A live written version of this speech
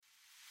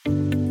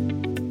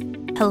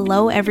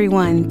Hello,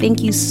 everyone.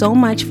 Thank you so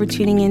much for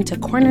tuning in to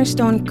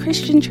Cornerstone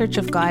Christian Church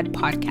of God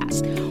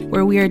podcast,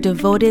 where we are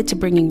devoted to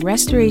bringing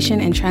restoration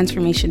and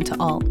transformation to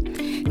all.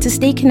 To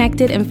stay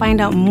connected and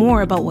find out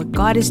more about what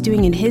God is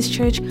doing in His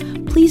church,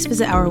 please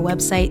visit our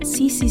website,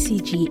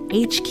 cccghq.org.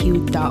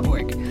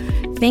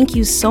 Thank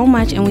you so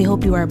much, and we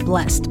hope you are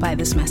blessed by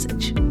this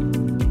message.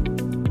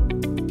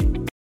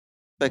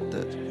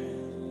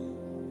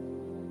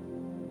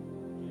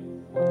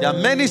 There are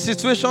many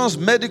situations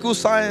medical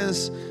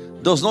science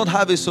does not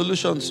have a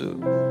solution to,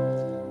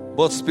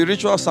 but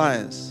spiritual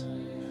science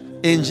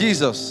in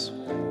Jesus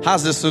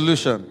has a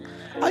solution.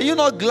 Are you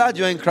not glad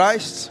you're in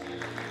Christ?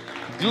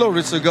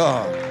 Glory to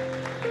God.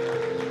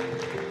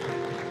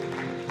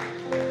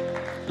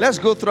 Let's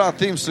go through our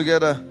themes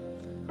together.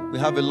 We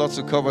have a lot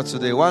to cover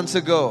today. One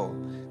to go.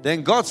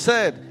 Then God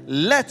said,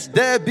 "Let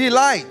there be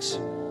light."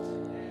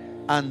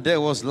 And there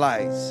was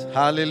light.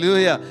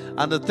 Hallelujah.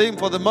 And the theme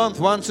for the month,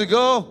 one to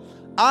go.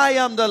 I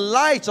am the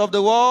light of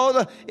the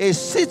world. A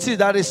city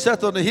that is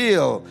set on a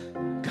hill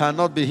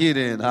cannot be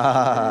hidden.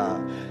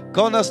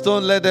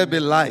 Cornerstone, let there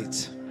be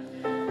light.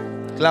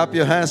 Clap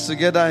your hands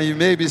together and you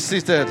may be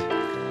seated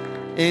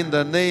in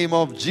the name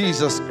of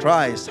Jesus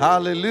Christ.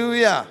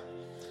 Hallelujah.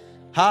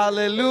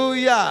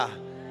 Hallelujah.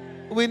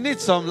 We need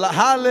some light.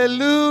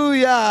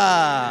 Hallelujah.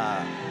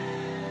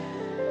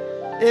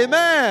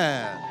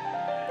 Amen.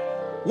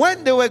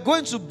 When they were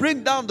going to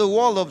bring down the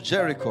wall of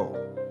Jericho,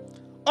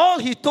 all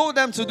he told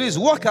them to do is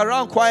walk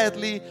around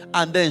quietly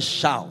and then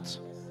shout.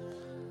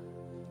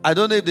 I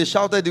don't know if they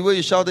shouted the way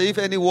you shouted, if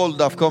any wall would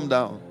have come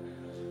down.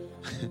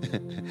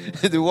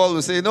 The wall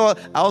would say, "You know what?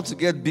 I want to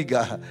get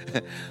bigger."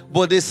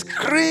 But they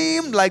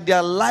screamed like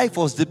their life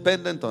was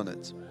dependent on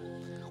it.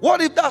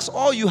 What if that's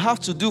all you have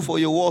to do for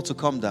your wall to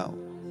come down?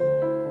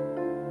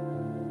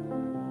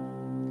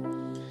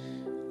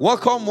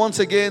 Welcome once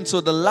again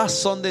to the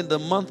last Sunday in the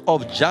month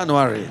of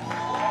January.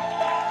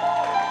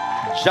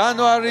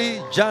 January.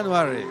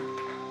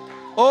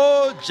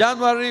 Oh,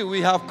 January,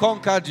 we have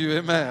conquered you.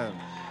 Amen.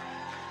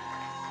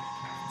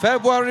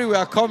 February, we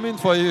are coming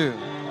for you.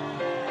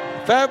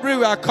 February,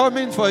 we are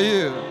coming for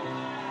you.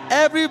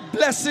 Every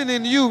blessing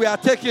in you, we are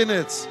taking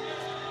it.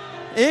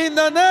 In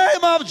the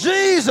name of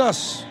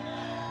Jesus.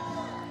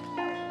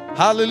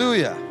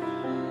 Hallelujah.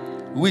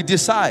 We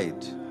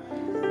decide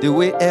the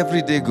way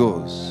every day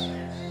goes.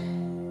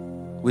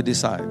 We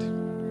decide.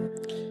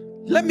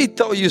 Let me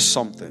tell you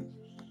something.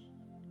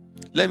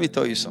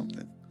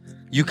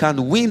 You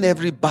can win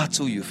every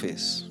battle you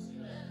face.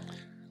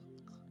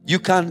 You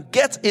can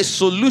get a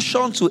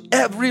solution to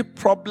every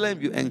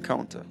problem you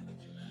encounter.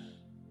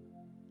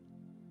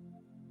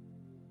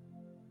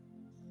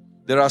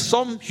 There are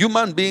some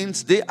human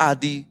beings, they are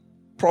the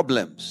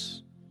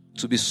problems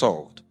to be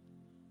solved.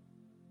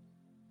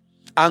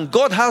 And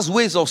God has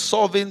ways of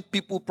solving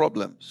people's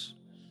problems.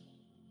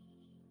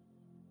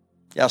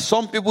 There are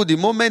some people, the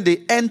moment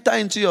they enter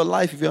into your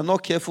life, if you're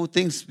not careful,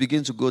 things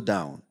begin to go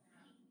down.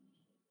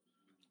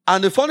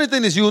 And the funny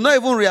thing is, you will not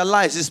even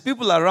realize. It's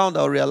people around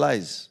that will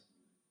realize.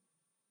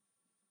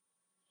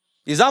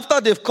 It's after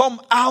they've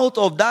come out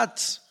of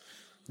that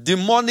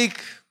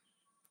demonic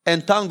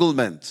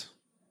entanglement.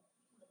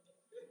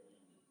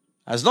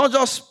 It's not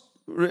just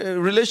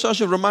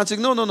relationship, romantic.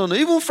 No.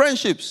 Even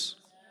friendships.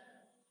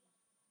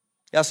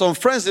 There are some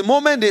friends, the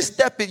moment they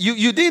step in,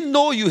 you didn't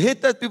know you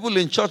hated people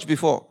in church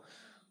before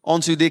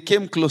until they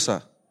came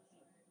closer.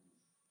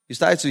 You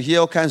started to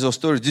hear all kinds of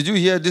stories. Did you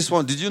hear this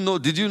one? Did you know?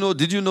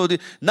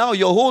 Now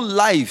your whole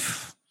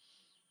life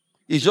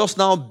is just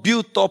now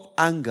built up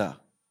anger.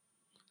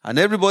 And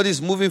everybody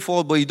is moving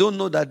forward, but you don't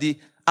know that the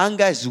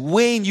anger is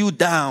weighing you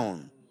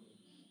down.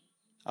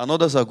 And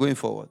others are going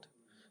forward.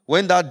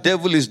 When that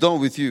devil is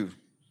done with you,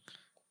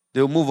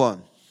 they'll move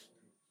on.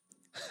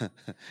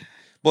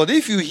 But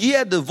if you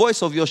hear the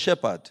voice of your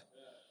shepherd,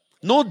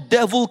 no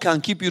devil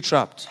can keep you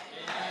trapped.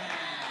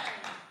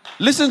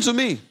 Listen to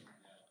me.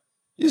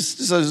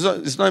 It's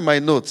not in my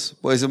notes,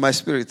 but it's in my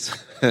spirit.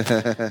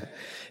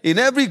 In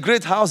every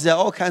great house, there are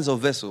all kinds of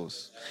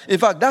vessels. In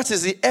fact, that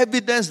is the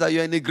evidence that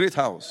you're in a great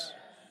house.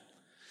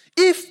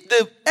 If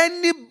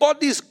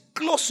anybody is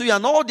close to you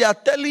and all they are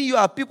telling you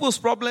are people's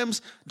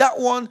problems, that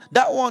one,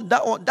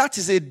 that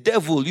is a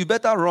devil. You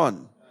better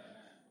run.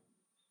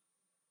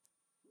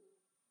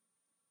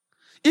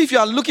 If you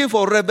are looking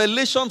for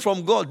revelation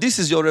from God, this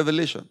is your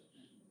revelation.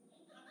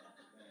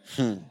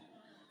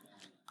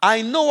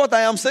 I know what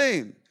I am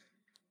saying.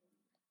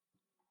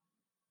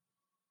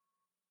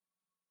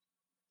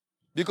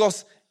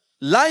 Because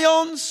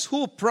lions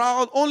who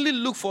prowl only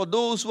look for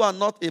those who are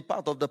not a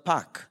part of the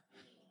pack.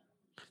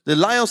 The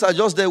lions are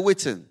just there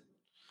waiting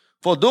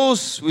for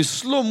those with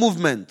slow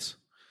movement,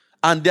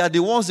 and they are the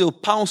ones they will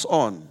pounce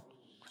on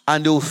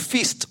and they will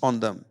feast on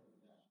them.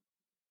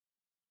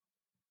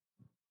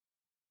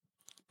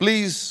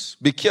 Please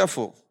be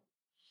careful.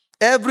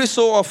 Every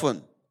so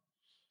often,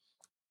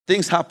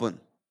 things happen.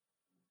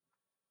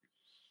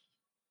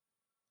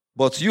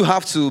 But you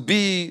have to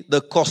be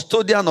the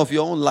custodian of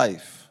your own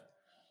life.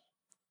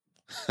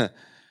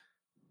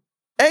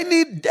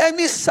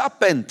 Any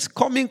serpent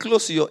coming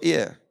close to your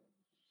ear,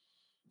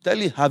 Tell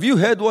you, have you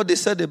heard what they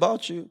said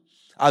about you?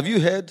 Have you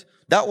heard?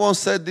 That one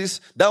said this,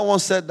 that one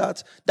said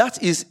that.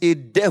 That is a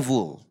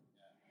devil.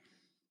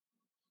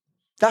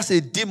 That's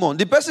a demon.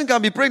 The person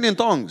can be praying in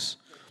tongues,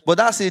 but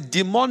that's a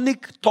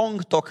demonic tongue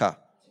talker.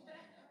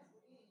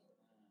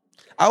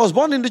 I was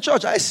born in the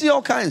church. I see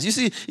all kinds. You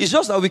see, it's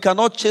just that we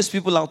cannot chase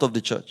people out of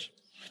the church.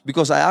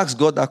 Because I asked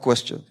God that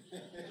question.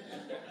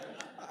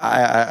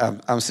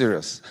 I'm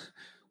serious.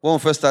 When we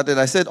first started,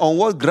 I said, on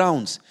what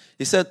grounds?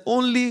 He said,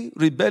 only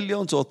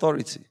rebellion to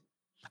authority.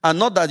 And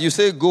not that you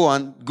say go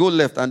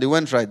left and they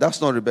went right.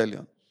 That's not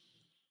rebellion.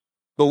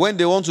 But when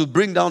they want to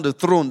bring down the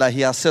throne that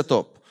he has set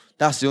up,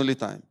 that's the only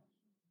time.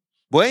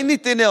 But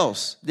anything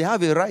else, they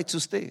have a right to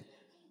stay.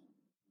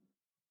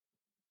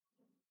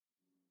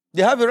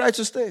 They have a right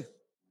to stay.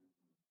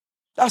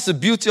 That's the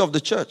beauty of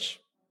the church.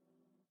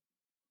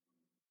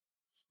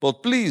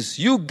 But please,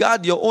 you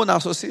guard your own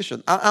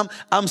association.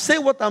 I'm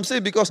saying what I'm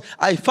saying because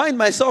I find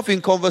myself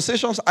in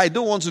conversations I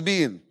don't want to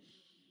be in.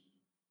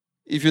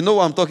 If you know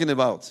what I'm talking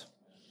about.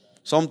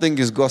 Something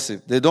is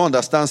gossip. They don't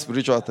understand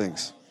spiritual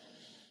things.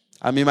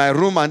 I'm in my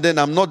room and then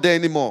I'm not there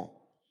anymore.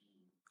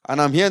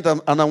 And I'm here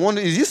and I'm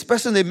wondering, is this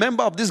person a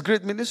member of this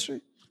great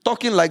ministry?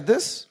 Talking like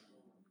this?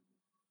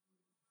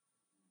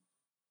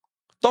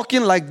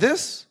 Talking like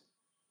this?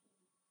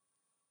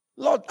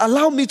 Lord,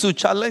 allow me to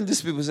challenge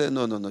these people. Say,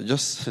 no,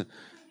 just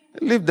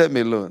leave them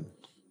alone.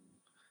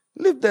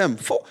 Leave them.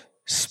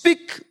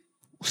 Speak,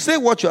 say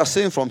what you are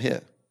saying from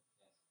here.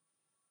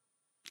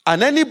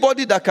 And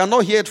anybody that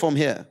cannot hear it from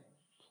here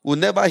will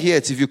never hear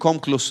it if you come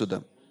close to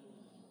them.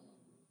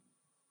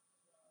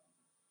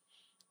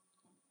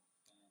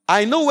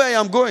 I know where I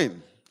am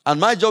going, and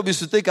my job is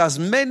to take as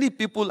many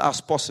people as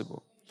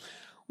possible.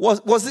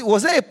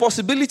 Was there a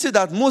possibility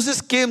that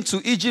Moses came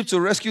to Egypt to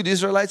rescue the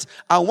Israelites,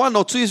 and one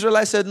or two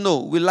Israelites said,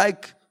 no, we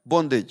like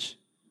bondage?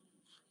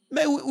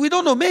 We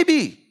don't know,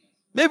 maybe.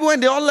 Maybe when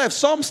they all left,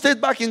 some stayed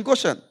back in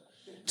Goshen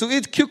to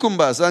eat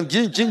cucumbers and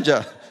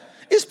ginger.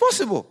 It's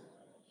possible.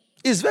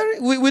 It's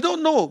we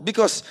don't know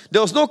because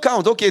there was no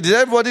count. Okay, did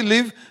everybody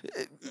leave?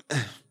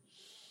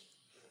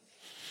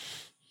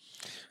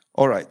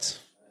 All right.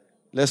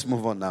 Let's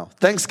move on now.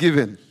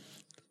 Thanksgiving,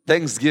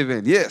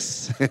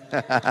 yes.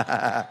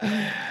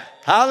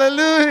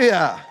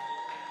 Hallelujah.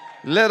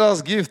 Let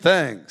us give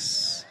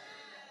thanks.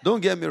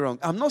 Don't get me wrong.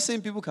 I'm not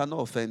saying people cannot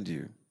offend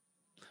you.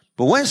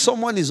 But when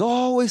someone is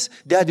always,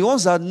 they are the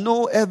ones that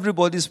know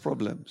everybody's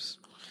problems.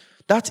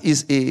 That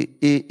is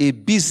a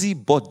busy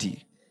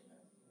body.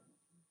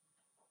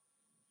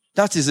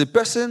 That is a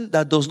person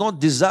that does not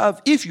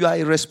deserve, if you are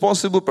a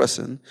responsible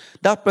person,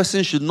 that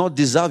person should not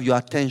deserve your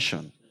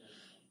attention.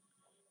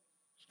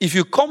 If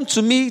you come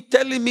to me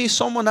telling me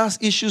someone has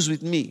issues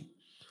with me,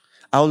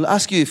 I will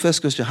ask you a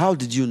first question. How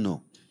did you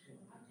know?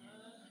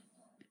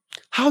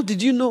 How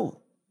did you know?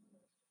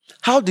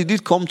 How did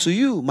it come to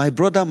you, my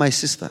brother, my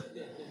sister?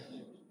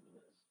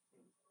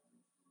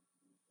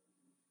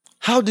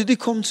 How did it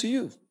come to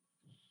you?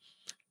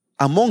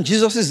 Among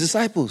Jesus'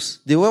 disciples,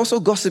 they were also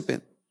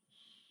gossiping.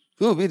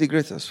 Who will be the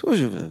greatest?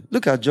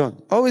 Look at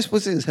John. Always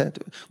putting his head.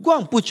 Go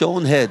and put your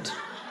own head.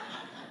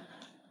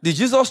 Did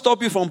Jesus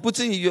stop you from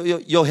putting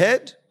your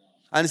head?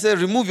 And he said,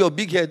 remove your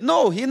big head.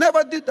 No, he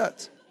never did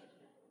that.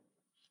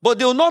 But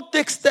they will not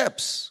take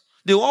steps.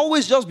 They will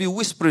always just be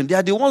whispering. They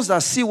are the ones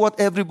that see what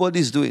everybody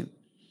is doing.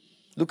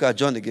 Look at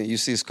John again. You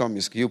see his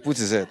coming. He'll put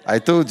his head. I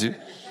told you.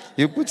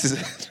 He'll put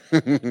his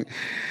head.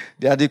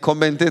 They are the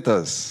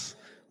commentators.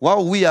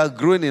 While we are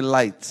growing in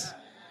light,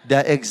 they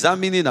are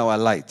examining our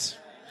light.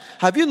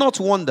 Have you not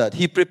wondered?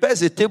 He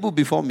prepares a table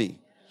before me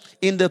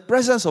in the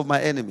presence of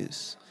my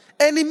enemies.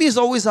 Enemies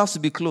always have to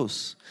be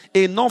close,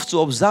 enough to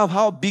observe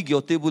how big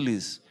your table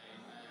is.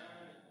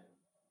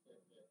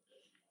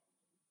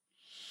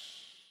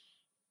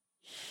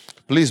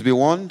 Please be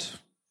warned,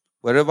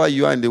 wherever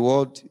you are in the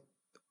world,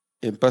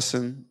 in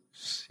person,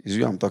 is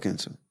you I'm talking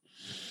to.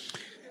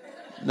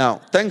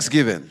 Now,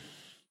 Thanksgiving.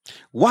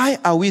 Why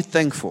are we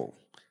thankful?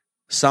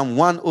 Psalm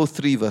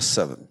 103 verse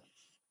 7.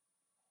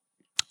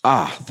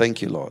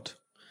 Thank you, Lord.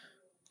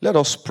 Let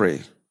us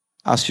pray.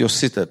 As you're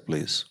seated,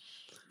 please.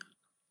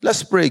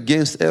 Let's pray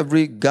against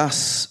every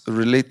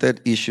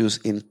gas-related issues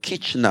in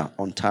Kitchener,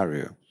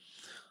 Ontario.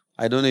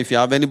 I don't know if you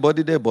have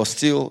anybody there, but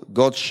still,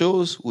 God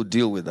shows will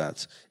deal with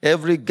that.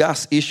 Every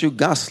gas issue,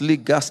 gas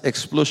leak, gas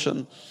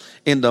explosion,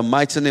 in the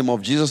mighty name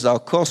of Jesus, that will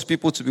cause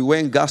people to be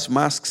wearing gas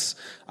masks.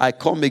 I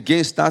come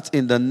against that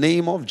in the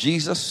name of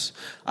Jesus.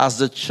 As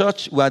the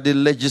church, we are the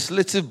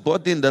legislative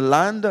body in the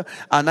land,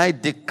 and I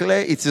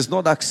declare it is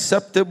not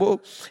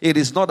acceptable. It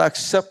is not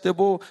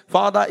acceptable.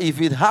 Father,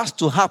 if it has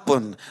to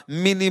happen,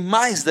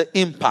 minimize the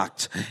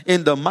impact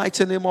in the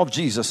mighty name of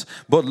Jesus.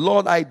 But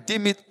Lord, I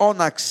deem it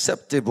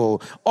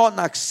unacceptable,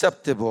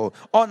 unacceptable,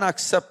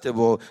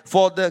 unacceptable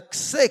for the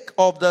sake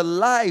of the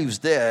lives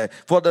there,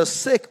 for the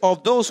sake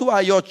of those who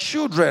are your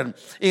children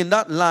in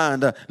that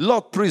land.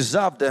 Lord,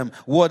 preserve them.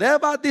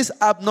 Whatever this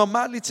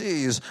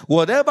abnormality is,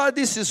 whatever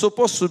this is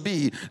supposed to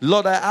be,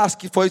 Lord, I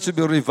ask for it to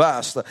be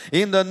reversed.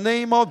 In the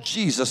name of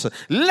Jesus,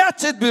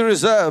 let it be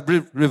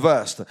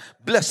reversed.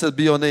 Blessed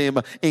be your name.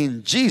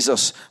 In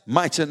Jesus'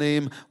 mighty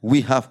name,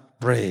 we have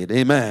prayed.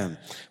 Amen.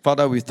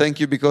 Father, we thank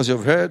you because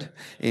you've heard.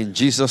 In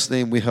Jesus'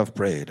 name, we have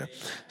prayed.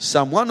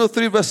 Psalm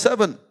 103 verse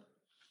 7.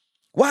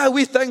 Why are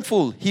we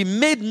thankful? He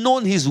made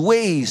known his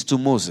ways to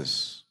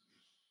Moses,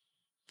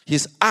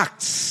 his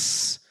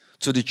acts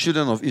to the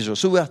children of Israel.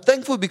 So we are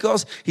thankful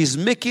because he's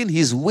making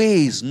his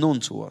ways known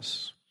to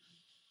us.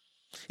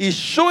 He's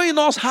showing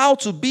us how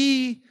to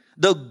be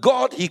the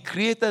God he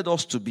created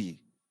us to be.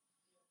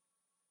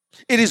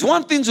 It is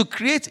one thing to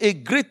create a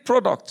great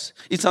product.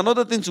 It's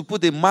another thing to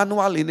put a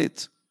manual in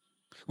it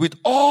with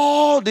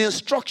all the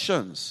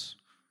instructions.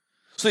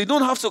 So you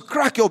don't have to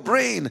crack your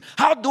brain.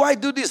 How do I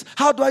do this?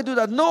 How do I do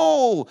that?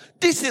 No,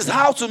 this is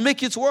how to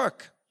make it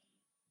work.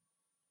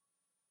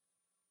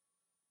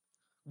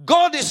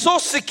 God is so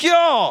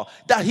secure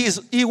that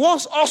He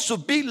wants us to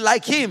be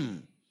like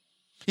Him.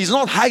 He's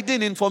not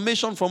hiding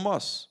information from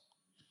us.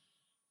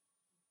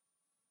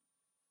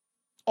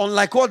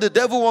 Unlike what the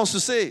devil wants to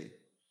say.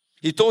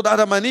 He told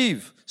Adam and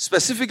Eve,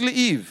 specifically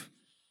Eve,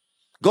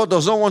 God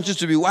does not want you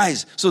to be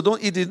wise, so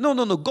don't eat it. No.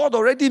 God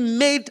already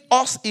made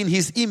us in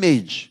His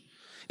image,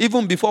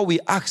 even before we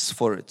asked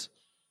for it.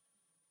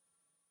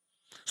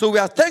 So we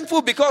are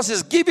thankful because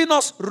He's giving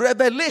us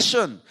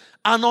revelation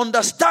and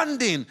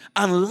understanding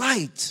and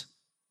light.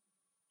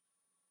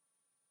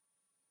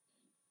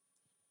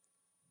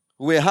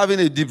 We're having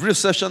a debrief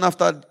session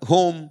after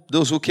home,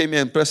 those who came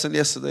here in person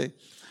yesterday.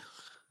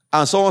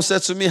 And someone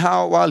said to me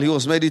how while he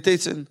was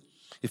meditating,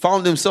 he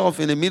found himself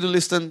in a Middle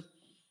Eastern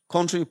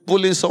country,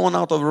 pulling someone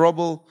out of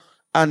rubble,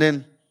 and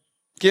then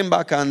came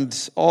back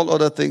and all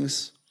other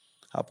things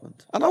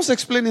happened. And I was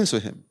explaining to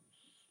him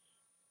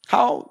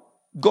how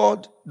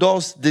God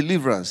does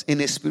deliverance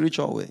in a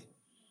spiritual way.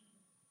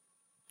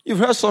 You've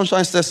heard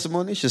Sunshine's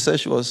testimony. She said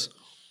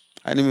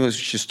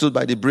she stood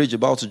by the bridge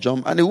about to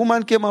jump, and a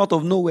woman came out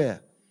of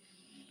nowhere,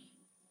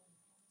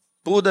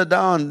 pulled her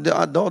down,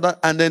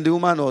 and then the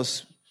woman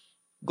was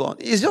gone.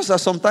 It's just that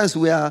sometimes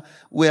we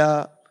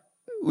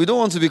don't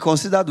want to be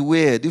considered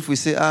weird if we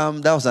say,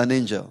 that was an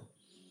angel.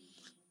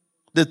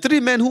 The three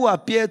men who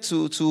appeared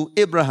to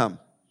Abraham,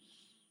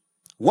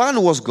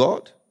 one was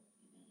God,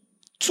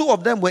 two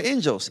of them were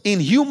angels in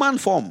human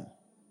form.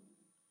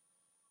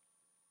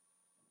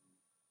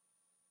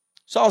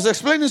 So I was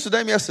explaining to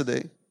them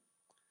yesterday.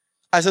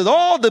 I said,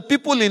 all the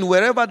people in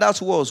wherever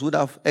that was would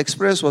have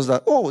experienced was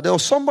that, there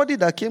was somebody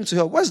that came to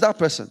help. Where's that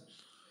person?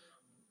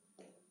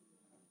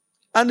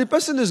 And the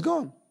person is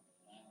gone.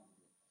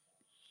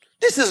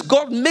 This is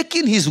God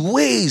making His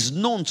ways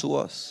known to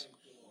us.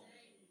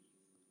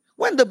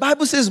 When the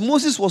Bible says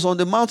Moses was on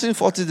the mountain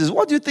 40 days,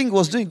 what do you think he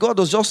was doing? God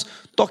was just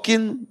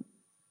talking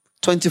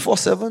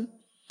 24/7?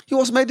 He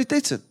was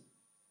meditating.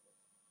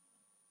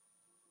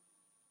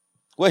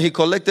 Where he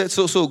collected,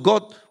 so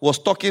God was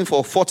talking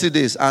for 40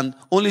 days and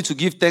only to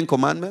give 10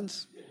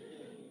 commandments?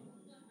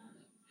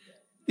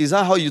 Is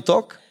that how you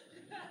talk?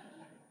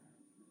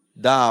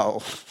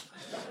 Thou.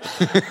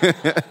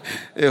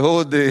 A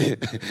whole day.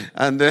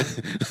 And then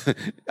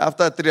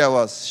after 3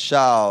 hours,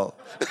 shall.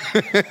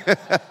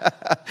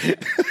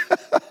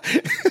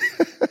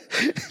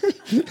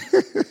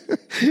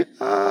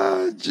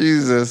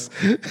 Jesus.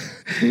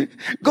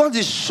 God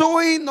is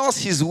showing us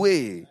His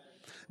way.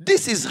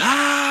 This is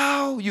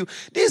how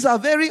these are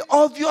very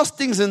obvious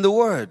things in the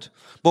Word.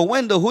 But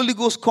when the Holy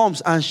Ghost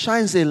comes and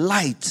shines a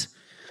light,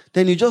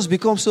 then you just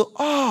become so,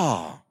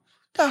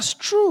 that's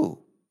true.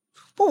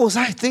 What was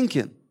I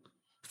thinking?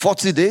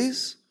 40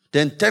 days?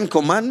 Then 10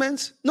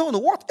 commandments? No,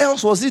 what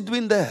else was He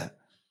doing there?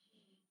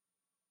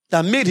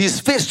 That made His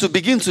face to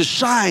begin to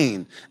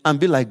shine and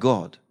be like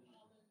God.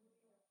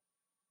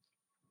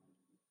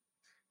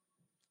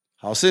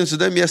 I was saying to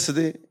them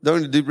yesterday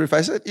during the debrief,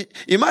 I said,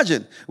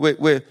 imagine,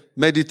 we're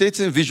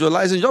meditating,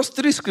 visualizing just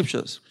 3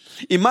 scriptures.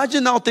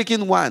 Imagine now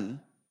taking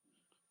one,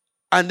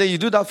 and then you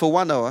do that for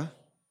 1 hour,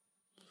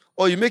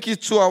 or you make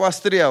it 2 hours,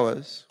 3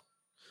 hours,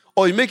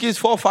 or you make it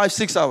 4, 5,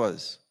 6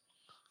 hours.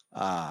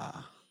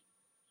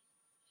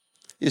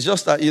 It's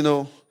just that,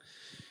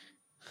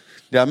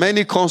 there are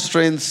many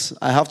constraints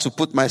I have to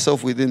put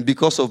myself within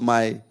because of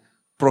my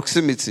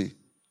proximity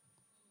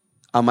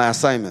and my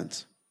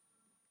assignment.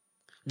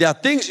 There are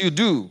things you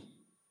do.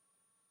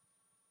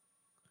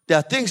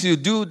 That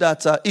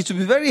it will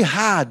be very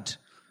hard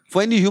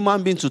for any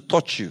human being to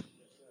touch you.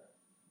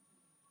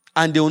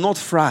 And they will not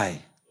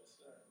fry.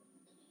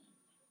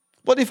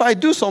 But if I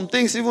do some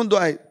things, even though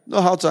I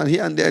know how to and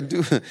here and there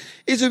do,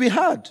 it will be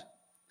hard.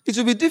 It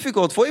will be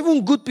difficult for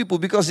even good people,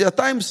 because there are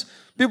times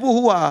people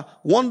who are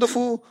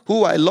wonderful,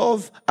 who I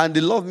love, and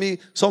they love me,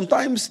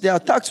 sometimes they are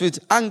attacked with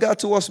anger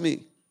towards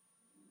me.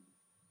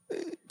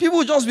 People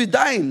will just be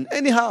dying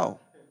anyhow.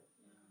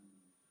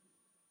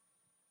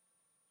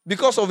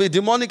 Because of a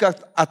demonic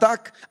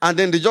attack, and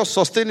then they just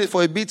sustain it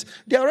for a bit,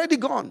 they're already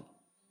gone.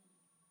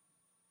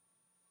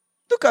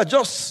 Look at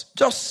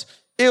just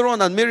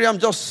Aaron and Miriam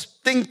just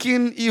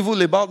thinking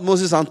evil about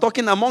Moses and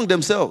talking among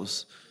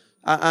themselves.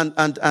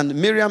 And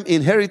Miriam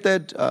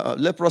inherited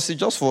leprosy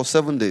just for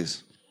 7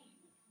 days.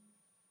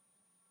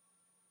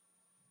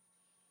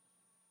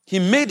 He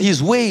made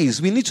his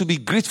ways. We need to be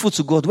grateful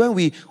to God when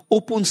we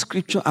open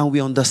scripture and we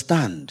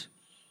understand.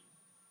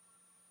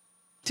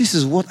 This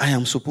is what I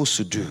am supposed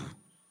to do.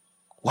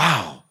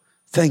 Wow.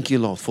 Thank you,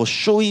 Lord, for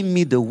showing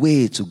me the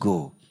way to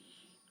go.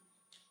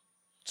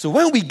 So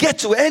when we get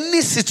to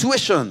any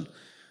situation,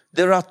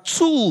 there are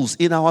tools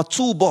in our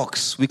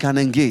toolbox we can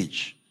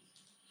engage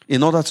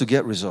in order to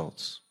get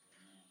results.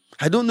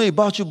 I don't know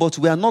about you, but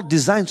we are not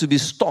designed to be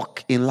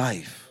stuck in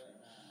life.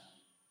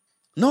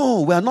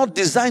 No, we are not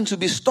designed to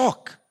be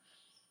stuck.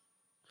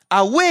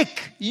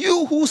 Awake,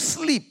 you who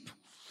sleep.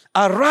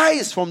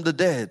 Arise from the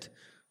dead.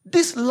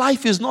 This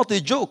life is not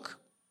a joke.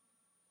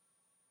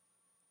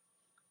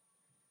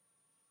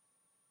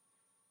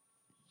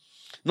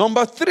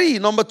 Number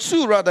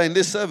two in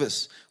this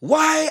service.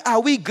 Why are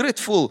we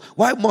grateful?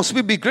 Why must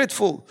we be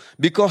grateful?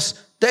 Because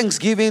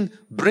thanksgiving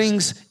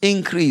brings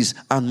increase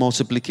and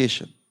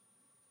multiplication.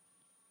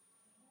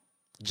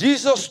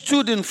 Jesus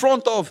stood in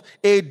front of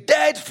a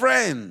dead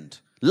friend,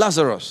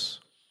 Lazarus,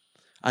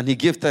 and he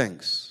gave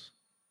thanks.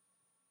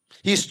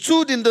 He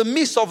stood in the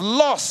midst of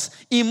loss,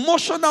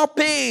 emotional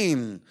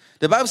pain.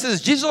 The Bible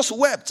says Jesus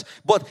wept,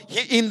 but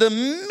in the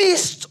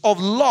midst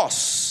of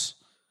loss,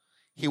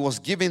 he was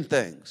giving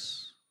thanks.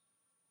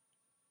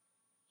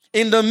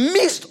 In the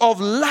midst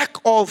of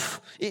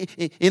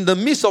in the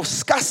midst of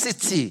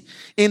scarcity,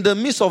 in the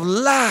midst of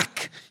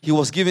lack, he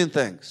was giving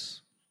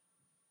thanks.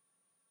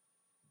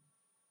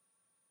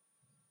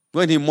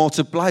 When he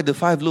multiplied the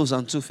 5 loaves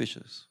and 2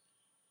 fishes.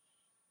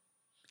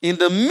 In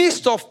the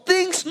midst of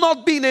things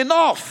not being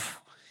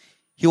enough,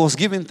 he was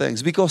giving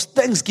thanks, because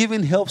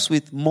thanksgiving helps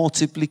with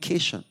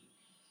multiplication.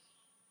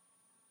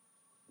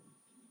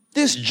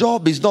 This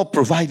job is not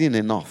providing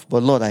enough,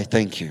 but Lord, I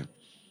thank you.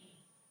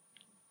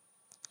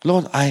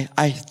 Lord,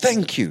 I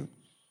thank you.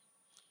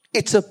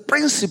 It's a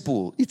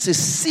principle. It's a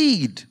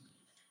seed.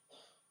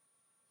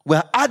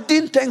 We're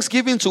adding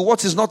thanksgiving to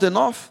what is not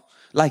enough,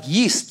 like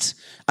yeast,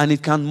 and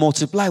it can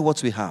multiply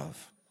what we have.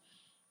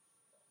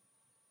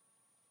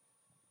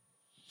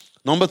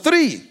 Number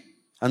 3,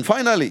 and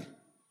finally,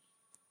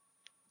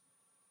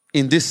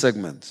 in this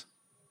segment,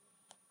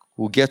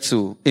 we'll get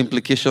to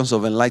implications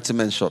of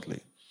enlightenment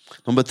shortly.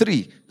 Number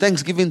 3,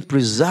 thanksgiving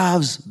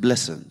preserves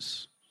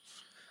blessings.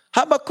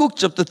 Habakkuk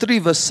chapter 3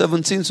 verse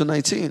 17 to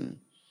 19.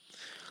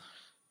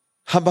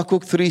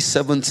 Habakkuk 3,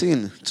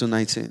 17 to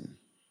 19.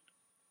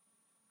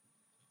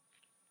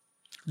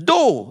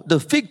 Though the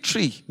fig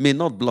tree may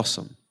not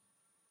blossom,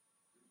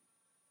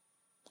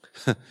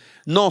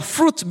 nor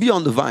fruit be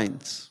on the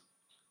vines.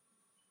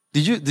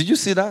 Did you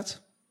see that?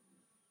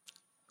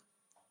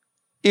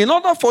 In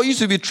order for you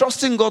to be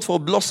trusting God for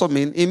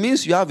blossoming, it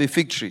means you have a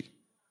fig tree.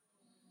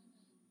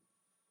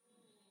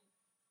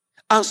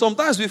 And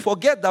sometimes we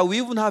forget that we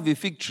even have a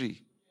fig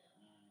tree.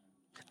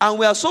 And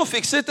we are so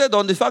fixated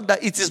on the fact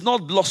that it is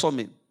not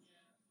blossoming.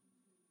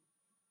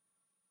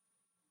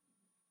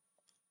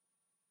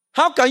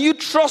 How can you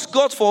trust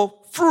God for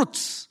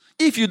fruits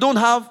if you don't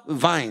have a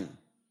vine?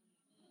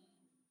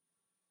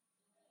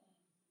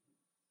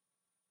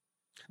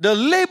 The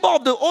labor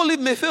of the olive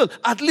may fail.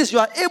 At least you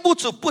are able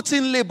to put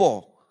in labor.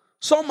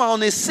 Some are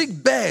on a sick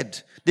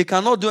bed. They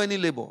cannot do any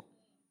labor.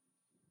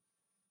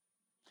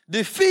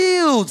 The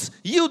fields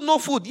yield no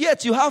food,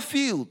 yet you have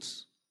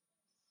fields.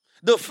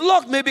 The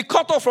flock may be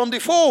cut off from the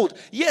fold,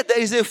 yet there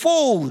is a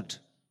fold.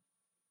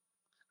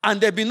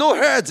 And there be no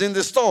herds in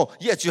the store,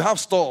 yet you have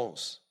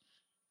stalls.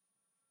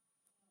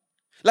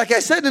 Like I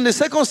said in the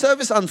second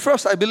service and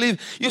first, I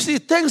believe, you see,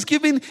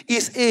 thanksgiving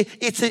is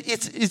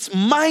it's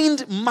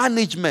mind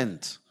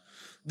management.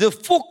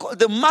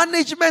 The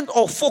management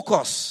of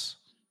focus.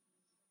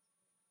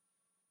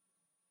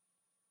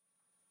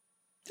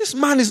 This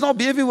man is not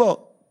behaving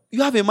well.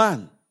 You have a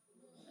man.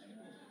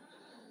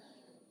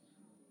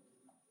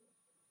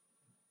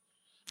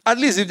 At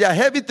least if there are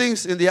heavy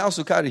things in the house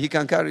to carry, he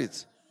can carry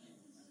it.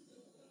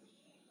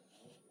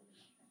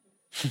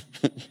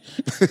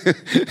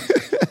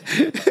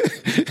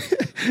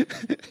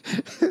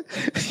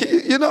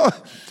 You know,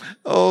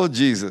 oh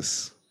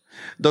Jesus.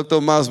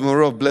 Dr. Miles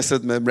Monroe,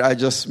 blessed memory. I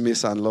just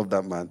miss and love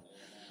that man.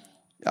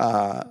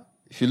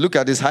 If you look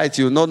at his height,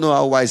 you'll not know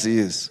how wise he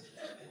is.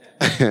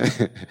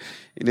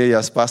 You know, he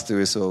has passed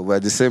away, so we're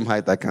the same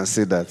height. I can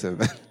say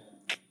that.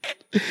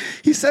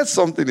 He said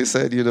something. He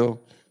said, you know,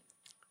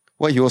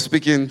 when he was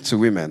speaking to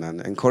women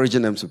and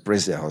encouraging them to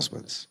praise their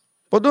husbands.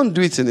 But don't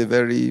do it in a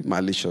very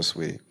malicious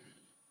way.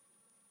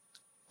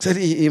 He said,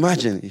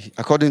 imagine,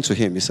 according to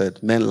him, he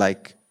said, men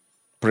like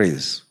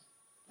praise.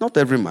 Not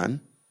every man,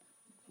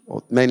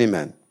 or many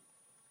men.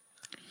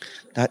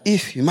 That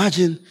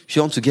imagine if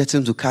you want to get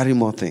him to carry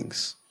more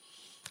things,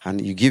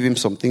 and you give him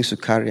some things to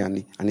carry,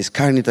 and he's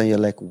carrying it, and you're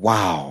like,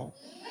 wow.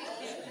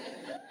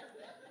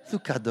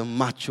 Look at the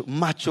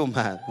macho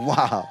man.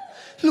 Wow.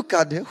 Look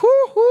at the,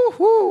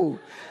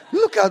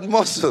 Look at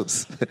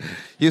muscles.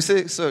 You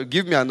say, sir,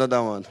 give me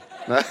another one.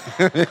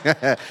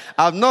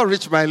 I've not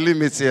reached my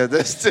limits here.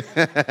 There's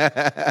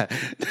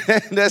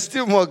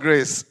still more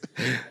grace.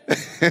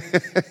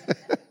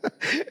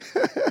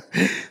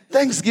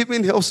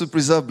 Thanksgiving helps to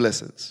preserve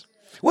blessings.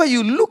 Where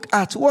you look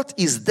at what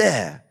is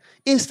there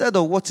instead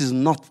of what is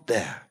not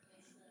there.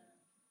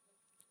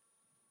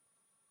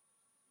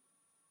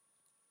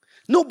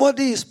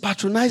 Nobody is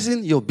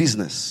patronizing your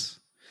business.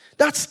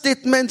 That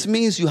statement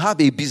means you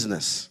have a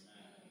business.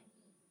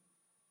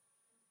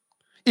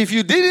 If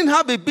you didn't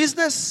have a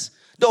business,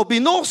 there will be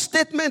no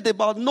statement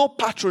about no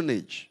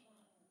patronage.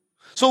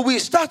 So we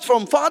start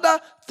from, Father,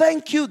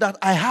 thank you that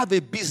I have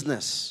a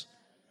business.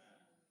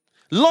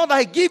 Lord,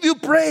 I give you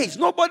praise.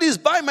 Nobody's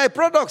buying my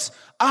products.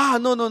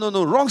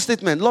 No. Wrong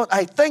statement. Lord,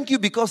 I thank you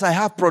because I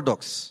have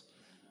products.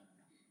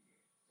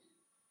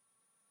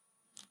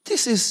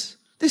 This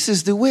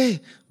is the way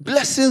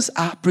blessings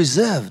are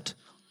preserved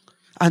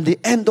and they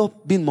end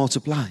up being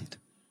multiplied.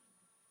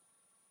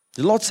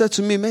 The Lord said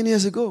to me many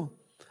years ago,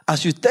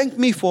 as you thank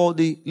me for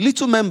the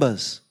little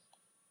members,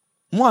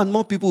 more and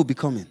more people will be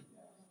coming.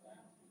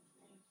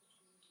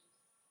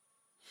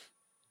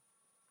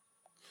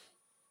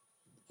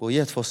 But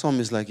yet for some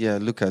it's like,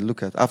 look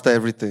at, after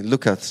everything,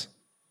 look at.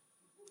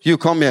 You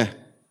come here.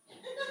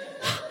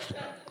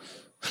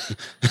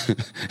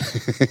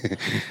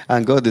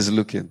 And God is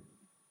looking.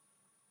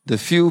 The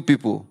few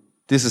people,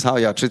 this is how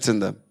you are treating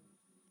them.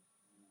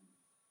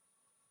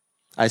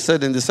 I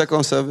said in the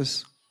second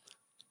service,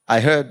 I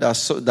heard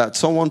that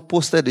someone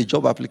posted a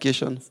job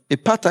application, a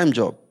part-time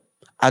job,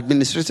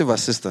 administrative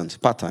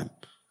assistant, part-time,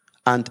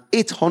 and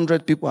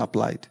 800 people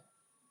applied.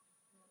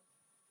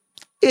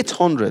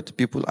 800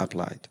 people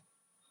applied.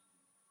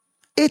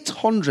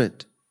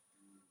 800.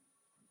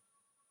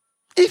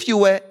 If you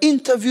were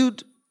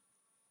interviewed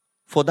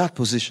for that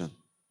position,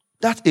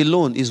 that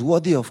alone is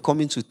worthy of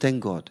coming to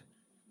thank God.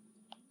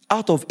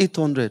 Out of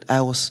 800,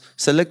 I was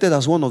selected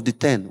as one of the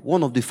 10,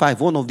 one of the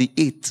 5, one of the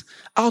 8.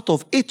 Out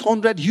of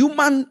 800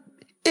 human,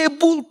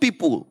 able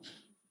people.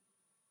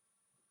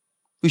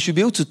 We should be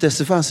able to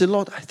testify and say,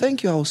 Lord, I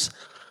thank you.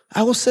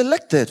 I was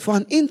selected for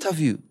an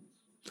interview.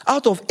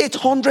 Out of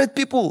 800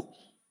 people.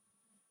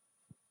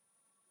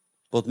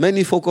 But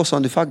many focus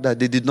on the fact that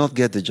they did not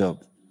get the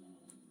job.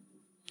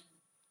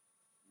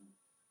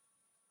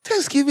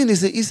 Thanksgiving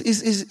is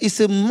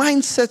a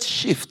mindset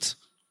shift.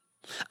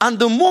 And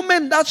the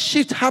moment that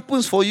shift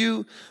happens for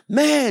you,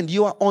 man,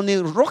 you are on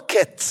a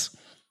rocket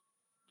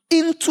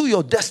into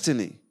your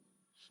destiny.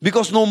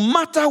 Because no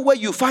matter where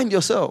you find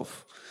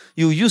yourself,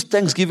 you use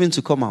Thanksgiving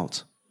to come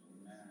out.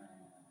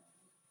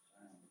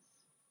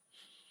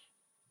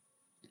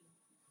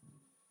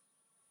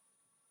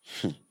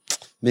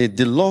 May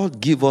the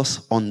Lord give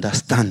us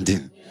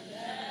understanding.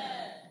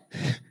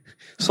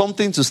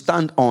 Something to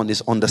stand on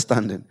is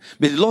understanding.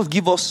 May the Lord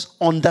give us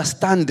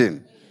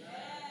understanding.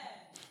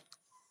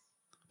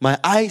 My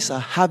eyes are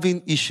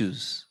having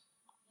issues.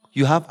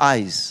 You have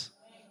eyes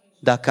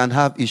that can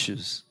have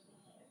issues.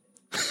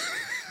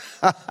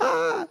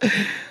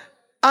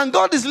 And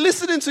God is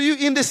listening to you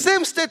in the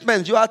same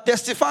statement. You are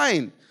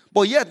testifying,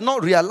 but yet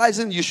not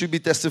realizing you should be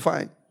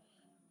testifying.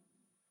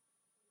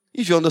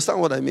 If you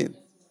understand what I mean.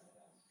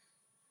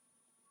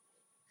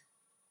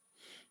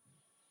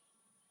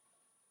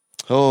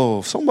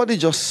 Oh, somebody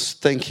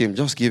just thank him.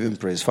 Just give him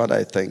praise. Father,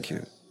 I thank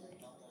you.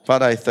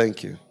 Father, I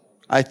thank you.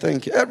 I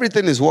thank you.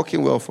 Everything is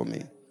working well for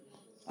me.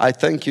 I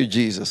thank you,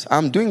 Jesus.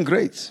 I'm doing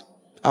great.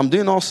 I'm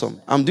doing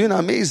awesome. I'm doing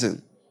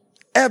amazing.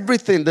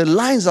 Everything, the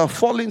lines are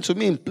falling to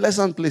me in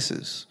pleasant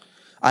places.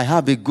 I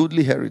have a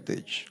goodly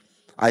heritage.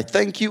 I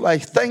thank you. I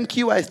thank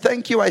you. I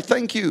thank you. I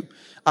thank you.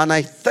 And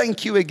I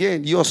thank you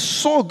again. You're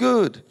so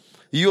good.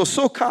 You're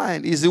so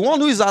kind. He's the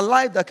one who is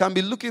alive that can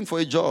be looking for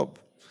a job.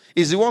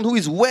 He's the one who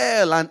is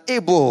well and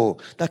able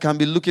that can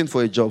be looking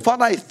for a job.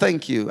 Father, I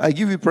thank you. I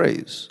give you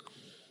praise.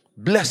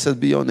 Blessed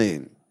be your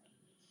name.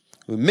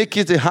 We make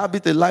it a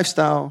habit, a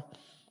lifestyle,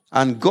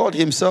 and God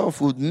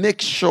himself would make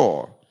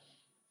sure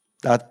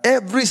that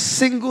every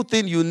single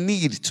thing you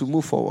need to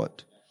move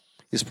forward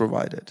is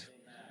provided.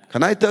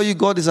 Can I tell you,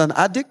 God is an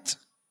addict?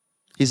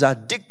 He's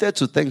addicted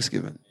to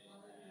Thanksgiving.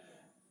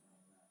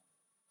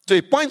 To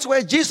a point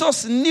where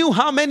Jesus knew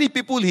how many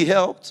people he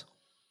helped,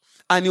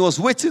 and he was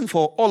waiting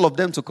for all of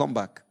them to come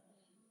back.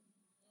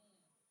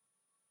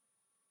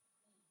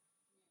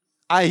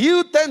 I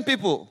healed 10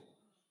 people.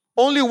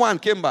 Only one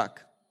came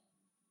back.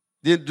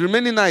 The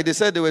remaining 9, they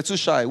said they were too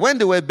shy. When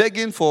they were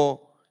begging for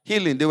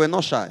healing, they were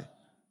not shy.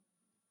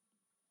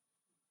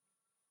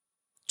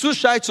 Too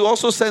shy to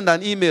also send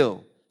an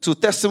email to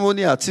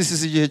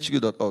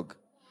testimony@cccghq.org.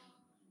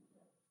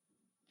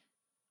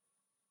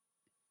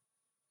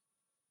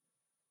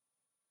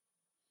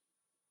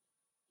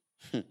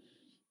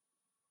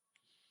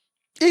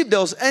 If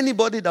there was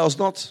anybody that was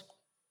not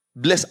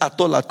blessed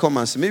at all at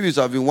Commerce, maybe it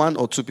would have been 1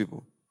 or 2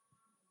 people.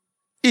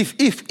 If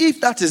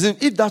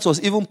that was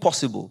even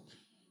possible.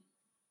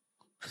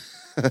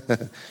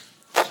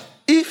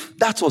 If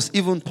that was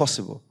even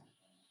possible.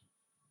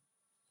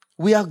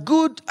 We are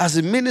good as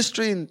a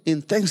ministry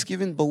in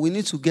Thanksgiving, but we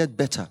need to get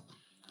better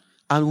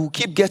And we'll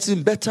keep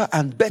getting better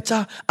and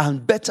better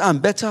and better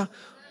and better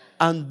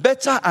and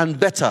better and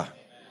better.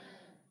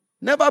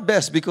 Never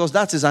best, because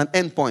that is an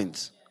end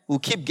point. We'll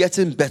keep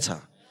getting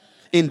better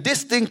in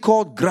this thing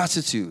called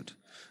gratitude.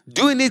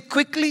 Doing it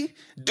quickly,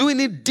 doing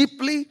it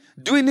deeply,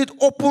 doing it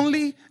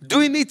openly,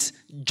 doing it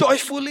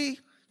joyfully.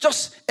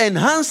 Just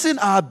enhancing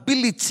our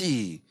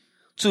ability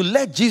to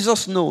let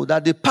Jesus know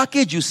that the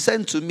package you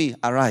sent to me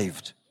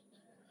arrived.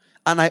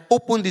 And I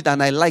opened it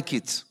and I like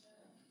it.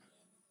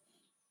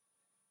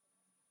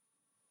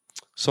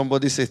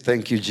 Somebody say,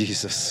 thank you,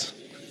 Jesus.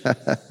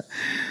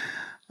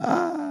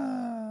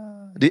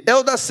 The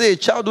elders say a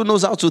child who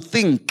knows how to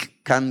think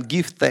can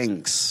give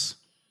thanks.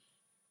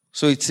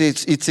 So it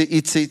is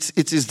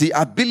the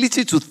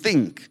ability to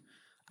think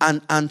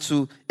and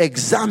to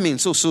examine.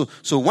 So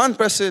one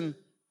person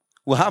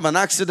will have an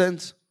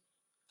accident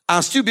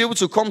and still be able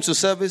to come to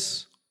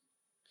service.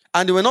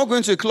 And they were not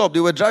going to a club, they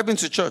were driving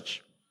to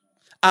church.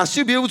 And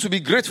still be able to be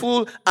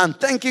grateful and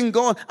thanking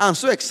God and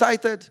so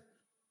excited.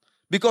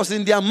 Because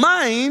in their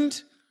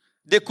mind,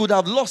 they could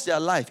have lost their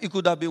life. It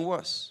could have been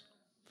worse.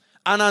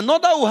 And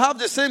another will have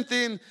the same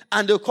thing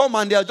and they'll come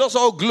and they're just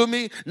all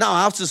gloomy. Now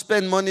I have to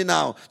spend money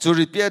now to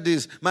repair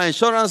this. My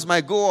insurance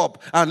might go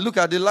up. And look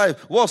at the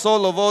life. What's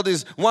all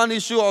this? One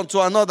issue onto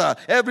another.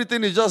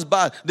 Everything is just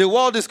bad. The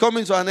world is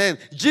coming to an end.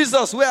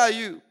 Jesus, where are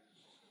you?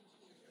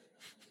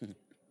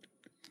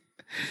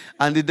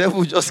 And the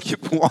devil just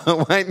keep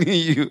whining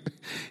you.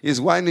 He's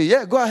whining.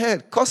 Yeah, go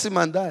ahead. Curse him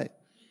and die.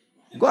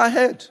 Go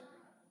ahead.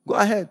 Go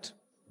ahead.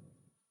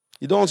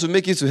 You don't want to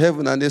make it to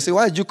heaven. And they say,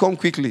 why did you come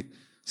quickly?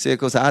 Say,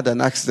 because I had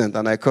an accident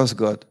and I cursed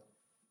God.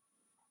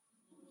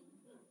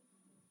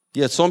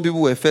 Yet some people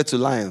were fed to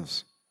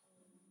lions.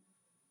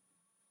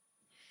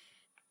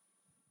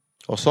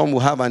 Or some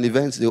will have an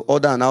event, they'll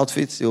order an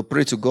outfit, they'll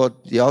pray to God,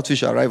 the outfit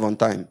shall arrive on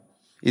time.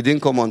 It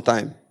didn't come on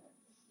time.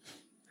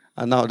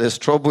 And now there's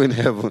trouble in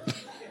heaven.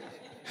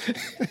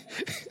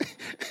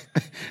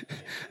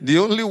 The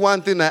only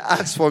one thing I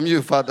ask from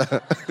you,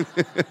 Father,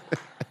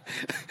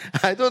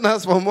 I don't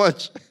ask for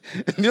much.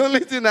 The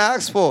only thing I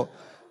ask for,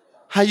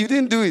 and you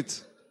didn't do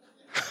it.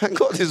 And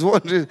God is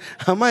wondering,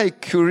 am I a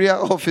courier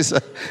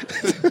officer?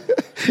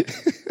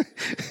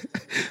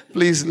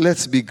 Please,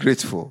 let's be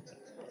grateful.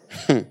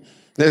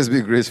 Let's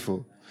be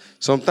grateful.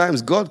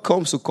 Sometimes God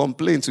comes to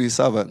complain to his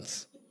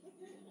servants.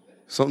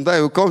 Sometimes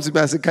he will come to me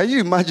and say, can you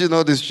imagine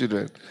all these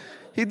children?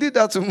 He did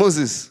that to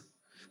Moses.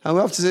 And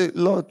we have to say,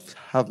 Lord,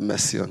 have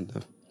mercy on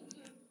them.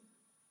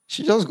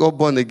 She just got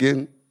born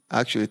again,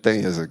 actually 10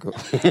 years ago.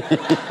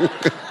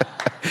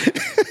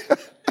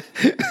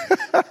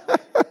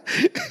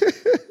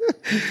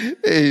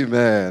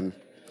 Amen.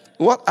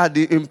 What are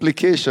the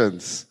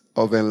implications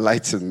of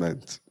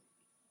enlightenment?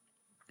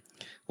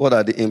 What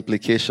are the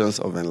implications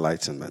of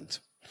enlightenment?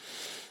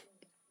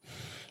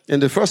 In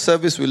the first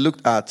service, we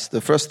looked at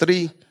the first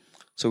three.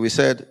 So we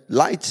said,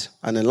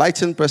 an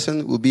enlightened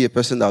person will be a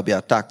person that will be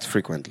attacked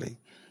frequently.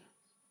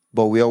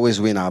 But we always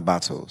win our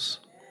battles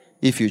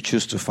if you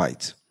choose to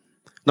fight.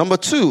 Number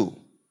 2,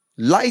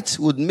 light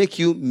would make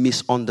you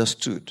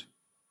misunderstood.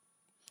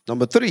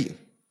 Number 3,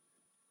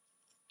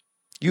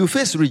 you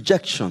face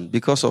rejection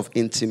because of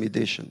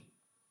intimidation.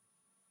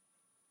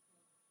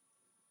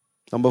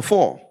 Number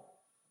 4,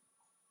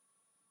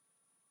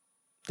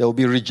 there will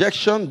be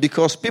rejection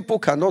because people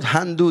cannot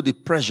handle the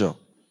pressure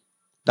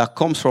that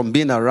comes from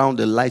being around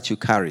the light you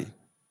carry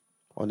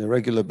on a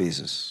regular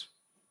basis.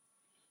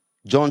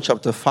 John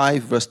chapter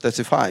 5, verse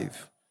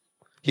 35.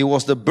 He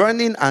was the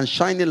burning and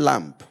shining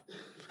lamp,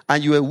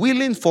 and you were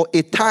willing for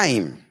a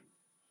time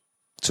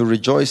to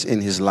rejoice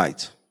in his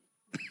light.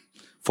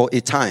 For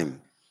a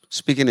time.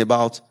 Speaking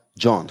about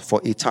John,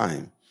 for a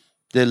time.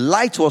 The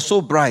light was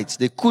so bright,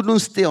 they couldn't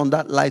stay on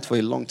that light for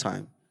a long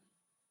time.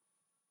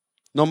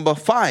 Number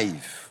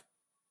 5,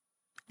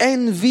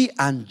 envy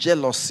and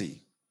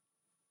jealousy.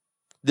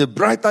 The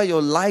brighter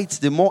your light,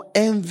 the more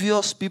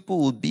envious people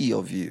will be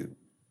of you.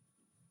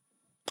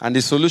 And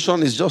the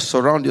solution is just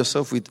surround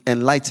yourself with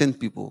enlightened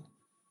people.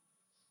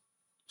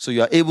 So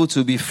you are able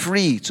to be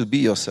free to be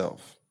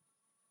yourself.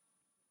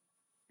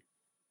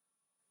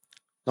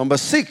 Number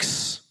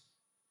 6,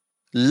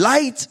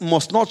 light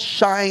must not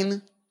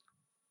shine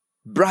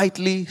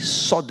brightly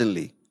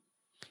suddenly.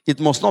 It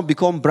must not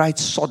become bright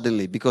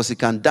suddenly because it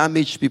can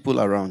damage people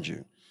around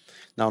you.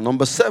 Now,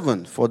 number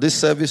 7, for this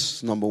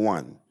service, number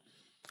 1.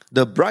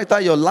 The brighter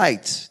your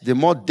light, the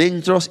more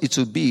dangerous it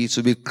will be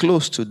to be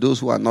close to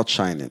those who are not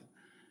shining.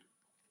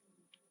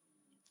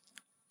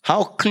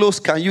 How close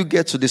can you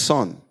get to the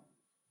sun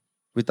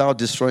without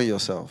destroying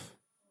yourself?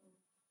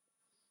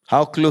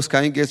 How close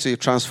can you get to a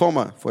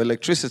transformer for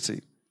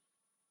electricity?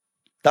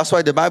 That's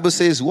why the Bible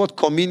says, what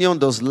communion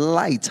does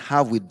light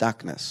have with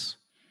darkness?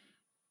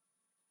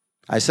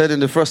 I said in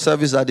the first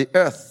service that the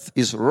earth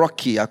is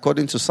rocky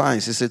according to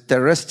science. It's a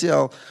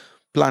terrestrial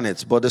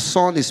planet, but the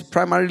sun is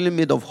primarily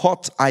made of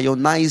hot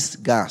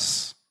ionized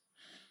gas.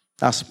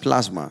 That's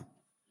plasma.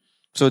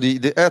 So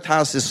the earth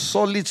has a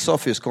solid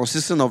surface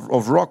consisting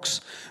of rocks,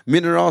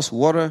 minerals,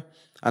 water,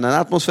 And an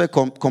atmosphere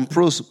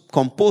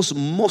composed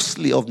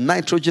mostly of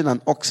nitrogen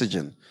and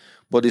oxygen.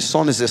 But the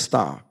sun is a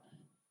star.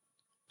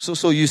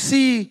 So you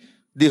see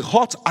the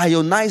hot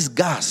ionized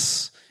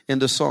gas in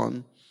the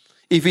sun.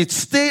 If it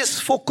stays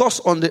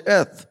focused on the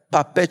earth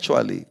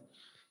perpetually,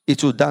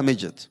 it will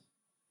damage it.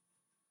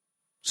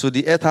 So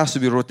the earth has to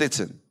be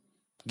rotating,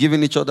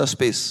 giving each other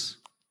space.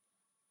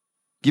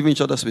 Giving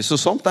each other space. So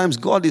sometimes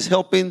God is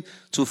helping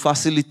to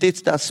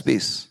facilitate that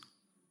space.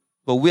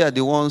 But we are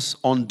the ones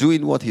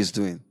undoing what he's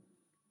doing.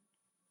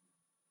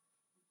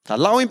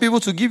 Allowing people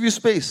to give you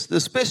space, the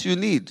space you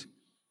need,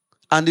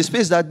 and the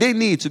space that they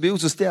need to be able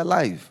to stay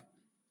alive.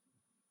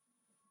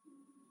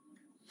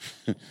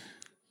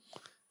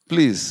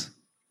 Please,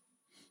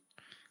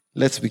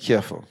 let's be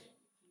careful.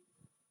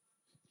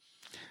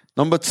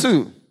 Number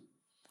 2,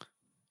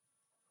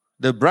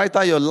 the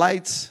brighter your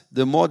light,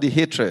 the more the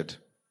hatred.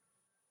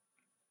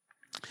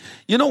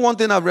 You know one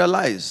thing I've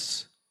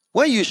realized?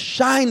 When you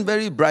shine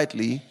very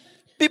brightly,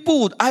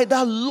 people would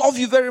either love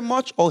you very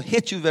much or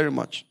hate you very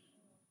much.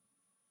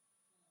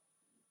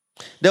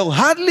 There will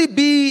hardly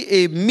be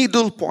a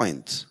middle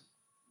point.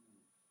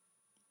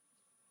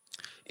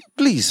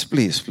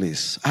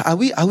 Please. Are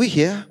we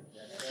here?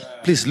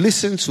 Please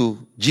listen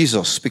to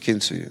Jesus speaking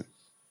to you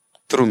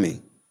through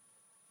me.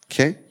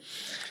 Okay?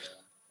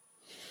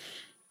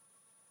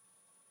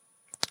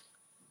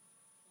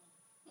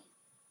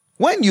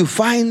 When you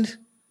find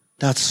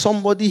that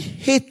somebody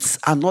hates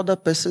another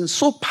person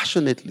so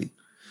passionately,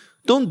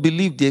 don't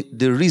believe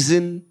the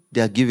reason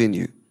they are giving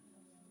you.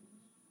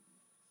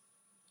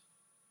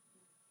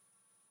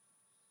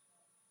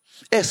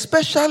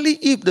 Especially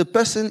if the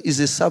person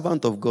is a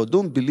servant of God,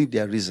 don't believe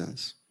their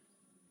reasons.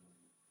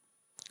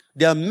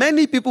 There are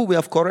many people we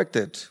have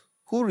corrected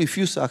who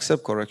refuse to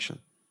accept correction.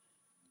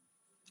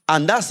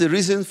 And that's the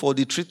reason for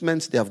the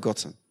treatment they have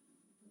gotten.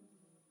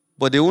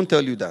 But they won't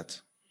tell you that.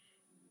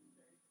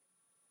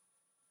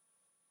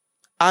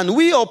 And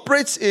we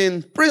operate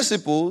in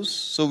principles,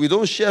 so we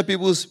don't share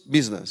people's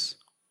business.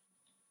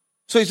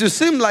 So it will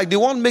seem like the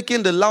one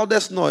making the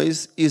loudest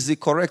noise is the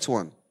correct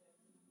one.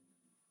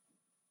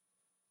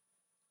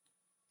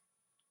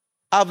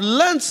 I've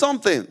learned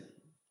something.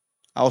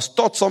 I was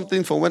taught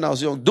something from when I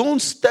was young.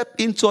 Don't step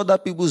into other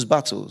people's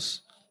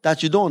battles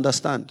that you don't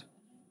understand.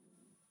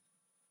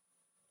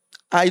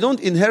 I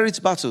don't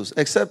inherit battles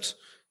except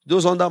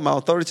those under my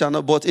authority.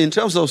 But in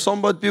terms of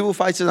somebody, people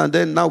fighting and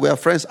then now we are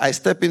friends, I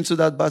step into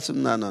that battle.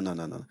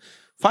 No.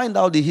 Find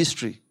out the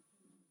history.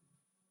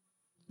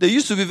 They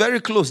used to be very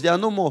close. They are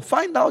no more.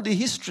 Find out the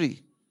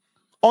history.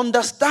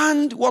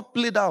 Understand what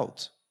played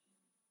out.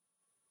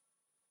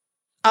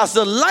 As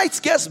the light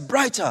gets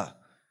brighter,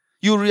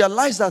 you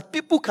realize that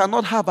people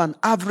cannot have an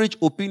average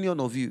opinion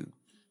of you.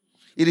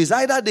 It is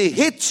either they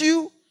hate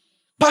you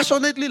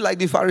passionately like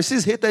the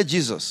Pharisees hated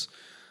Jesus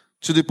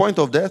to the point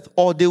of death,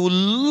 or they will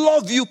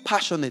love you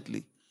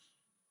passionately.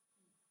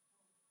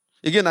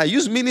 Again, I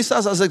use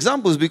ministers as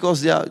examples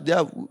because they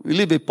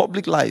live a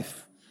public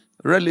life,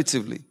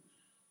 relatively.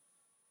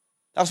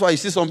 That's why you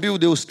see some people,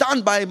 they will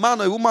stand by a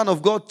man or a woman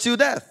of God till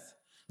death.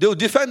 They will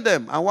defend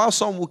them, and while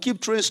some will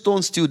keep throwing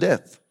stones till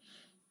death.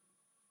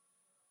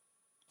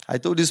 I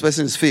told this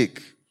person is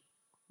fake.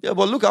 Yeah,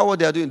 but look at what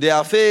they are doing. They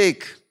are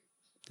fake.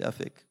 They are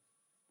fake.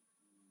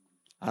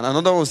 And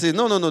another one will say,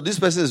 no, this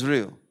person is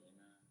real.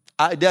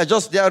 They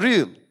are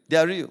real. They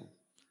are real.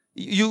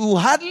 You will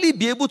hardly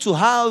be able to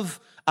have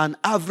an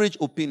average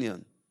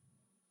opinion.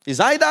 It's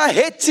either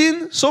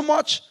hating so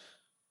much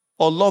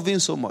or loving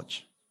so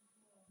much.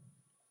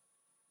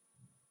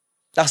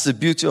 That's the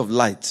beauty of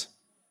light.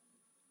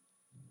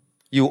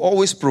 You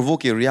always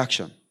provoke a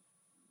reaction.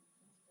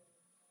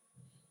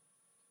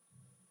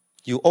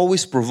 You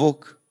always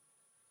provoke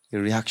a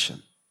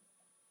reaction.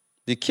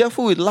 Be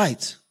careful with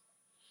light.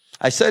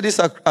 I said this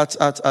at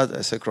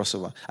I said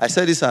crossover. I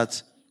said this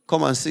at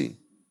Come and See.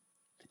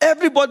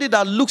 Everybody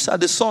that looks at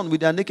the sun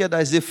with their naked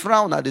eyes, they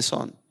frown at the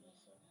sun.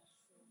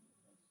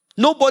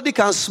 Nobody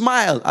can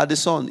smile at the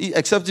sun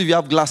except if you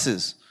have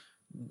glasses,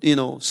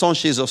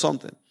 sunshades or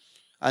something.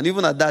 And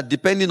even at that,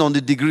 depending on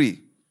the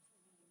degree.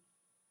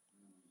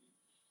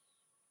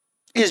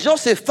 It's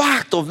just a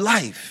fact of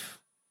life.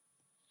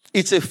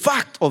 It's a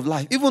fact of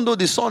life. Even though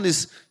the sun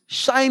is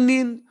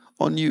shining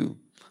on you,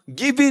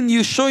 giving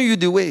you, showing you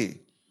the way.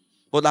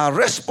 But our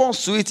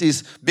response to it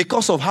is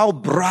because of how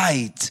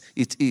bright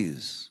it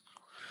is.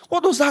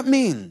 What does that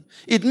mean?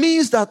 It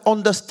means that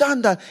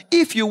understand that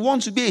if you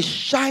want to be a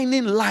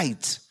shining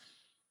light,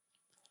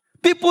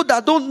 people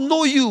that don't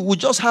know you will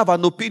just have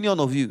an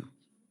opinion of you.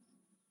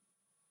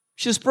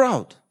 She's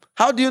proud.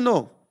 How do you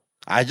know?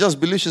 I just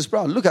believe she's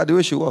proud. Look at the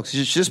way she walks.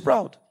 She's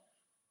proud.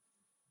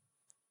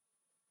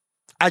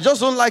 I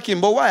just don't like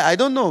him. But why? I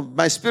don't know.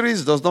 My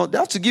spirit does not. They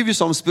have to give you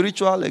some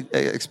spiritual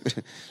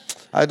experience.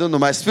 I don't know.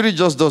 My spirit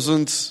just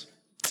doesn't.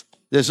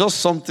 There's just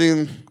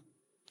something,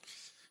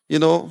 I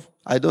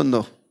don't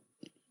know.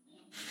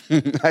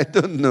 I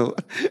don't know.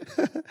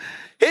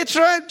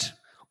 Hatred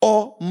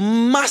or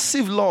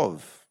massive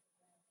love.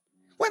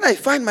 When I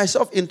find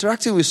myself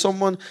interacting with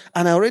someone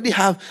and I already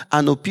have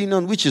an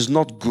opinion which is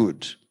not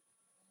good,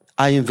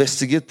 I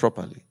investigate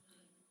properly.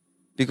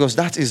 Because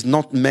that is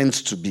not meant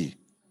to be.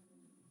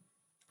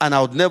 And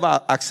I would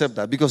never accept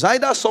that. Because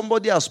either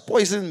somebody has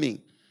poisoned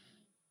me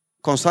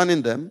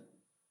concerning them,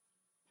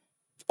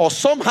 or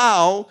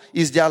somehow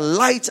is their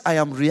light I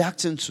am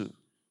reacting to.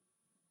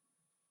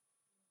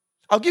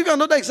 I'll give you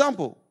another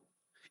example.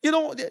 You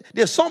know,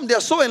 they're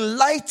so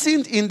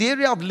enlightened in the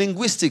area of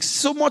linguistics,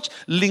 so much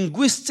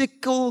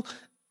linguistical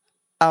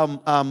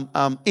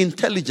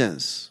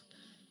intelligence.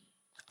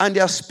 And they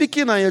are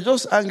speaking and you're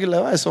just angry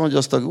like, why is someone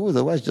just talking?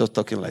 Why is just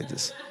talking like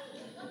this?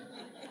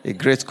 A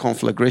great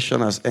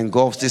conflagration has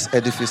engulfed this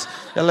edifice.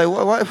 You're like,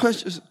 why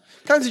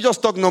can't you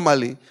just talk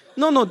normally?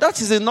 No,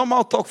 that is a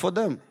normal talk for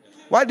them.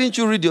 Why didn't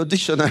you read your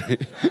dictionary?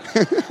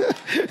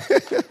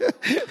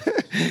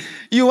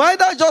 You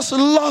either just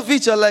love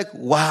it, you're like,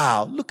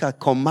 wow, look at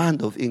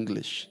command of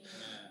English.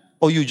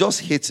 Or you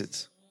just hate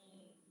it.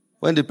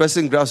 When the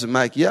person grabs the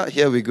mic, yeah,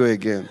 here we go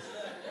again.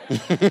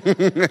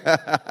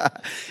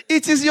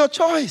 It is your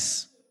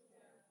choice.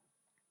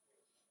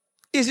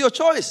 It's your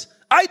choice.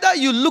 Either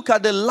you look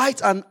at the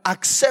light and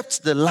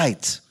accept the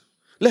light,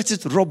 let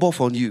it rub off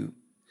on you.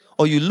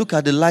 Or you look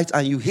at the light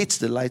and you hate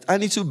the light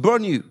and it will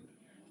burn you.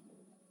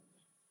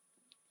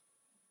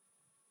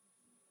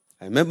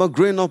 I remember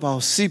growing up, I'll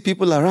see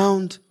people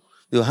around,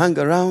 they'll hang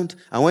around,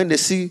 and when they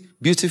see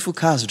beautiful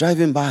cars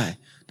driving by,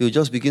 they'll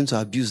just begin to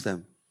abuse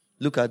them.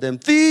 Look at them,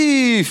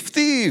 thief,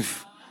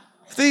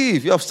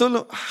 you have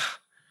stolen.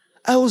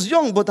 I was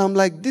young, but I'm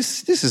like,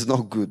 this is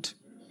not good.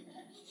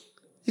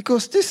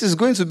 Because this is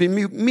going to be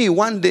me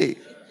one day.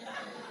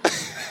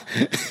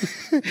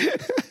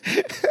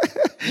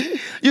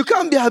 You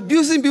can't be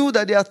abusing people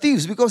that they are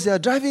thieves because they are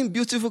driving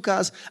beautiful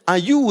cars,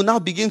 and you will now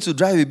begin to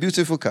drive a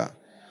beautiful car.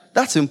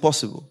 That's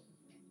impossible.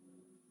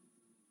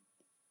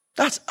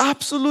 That's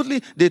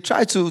absolutely, they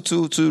tried to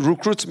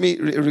recruit me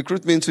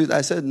into it.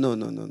 I said, no.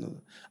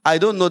 I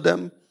don't know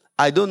them.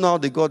 I don't know how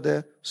they got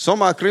there.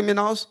 Some are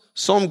criminals.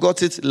 Some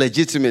got it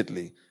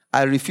legitimately.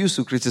 I refuse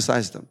to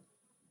criticize them.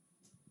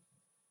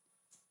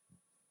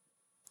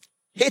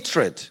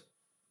 Hatred.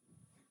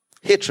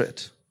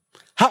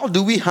 How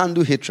do we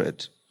handle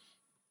hatred?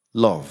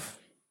 Love.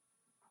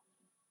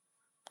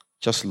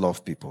 Just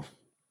love people.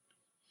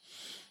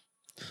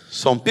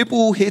 Some people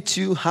who hate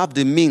you have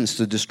the means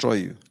to destroy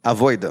you.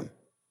 Avoid them.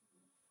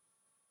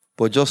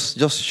 But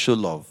just show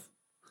love.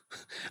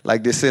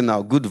 Like they say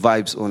now, good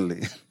vibes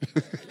only.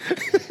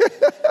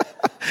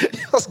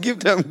 Just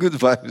give them good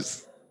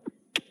vibes.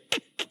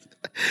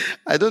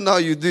 I don't know how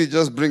you do it,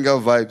 just bring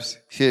out vibes.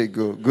 Here you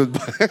go,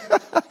 goodbye.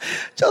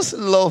 Just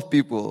love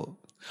people.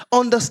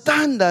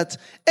 Understand that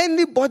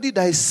anybody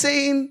that is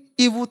saying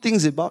evil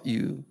things about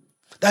you,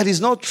 that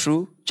is not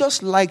true,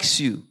 just likes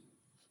you.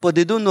 But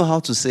they don't know how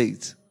to say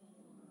it.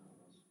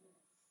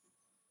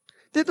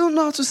 They don't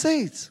know how to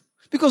say it.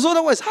 Because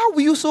otherwise, how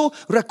will you so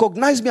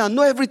recognize me and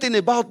know everything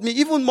about me,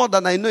 even more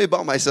than I know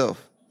about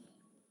myself?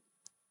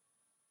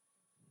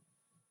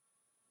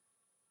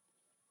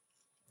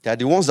 They are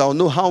the ones that will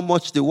know how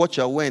much the watch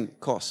you're wearing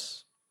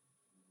costs.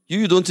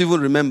 You don't even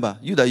remember,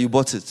 you that you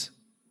bought it.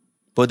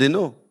 But they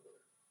know.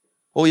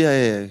 Oh,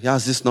 yeah, he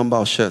has this number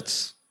of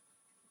shirts.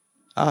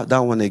 That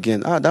one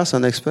again. That's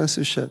an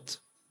expensive shirt.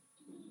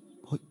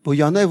 But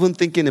you're not even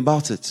thinking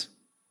about it.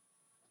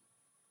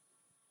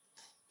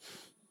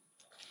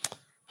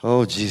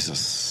 Oh,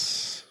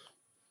 Jesus.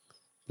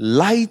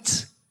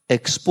 Light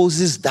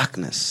exposes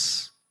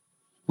darkness,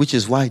 which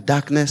is why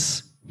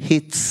darkness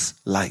hates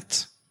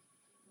light.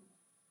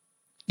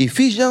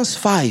 Ephesians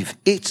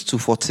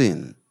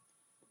 5:8-14.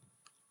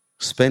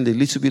 Spend a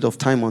little bit of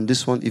time on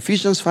this one.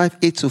 Ephesians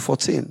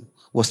 5:8-14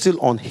 was still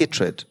on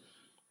hatred.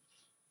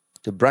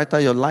 The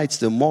brighter your lights,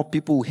 the more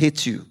people will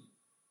hate you.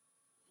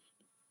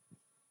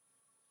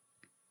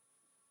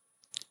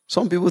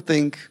 Some people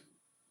think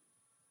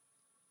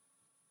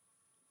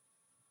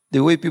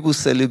the way people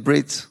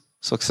celebrate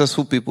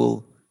successful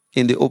people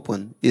in the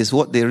open is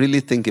what they really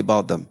think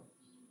about them.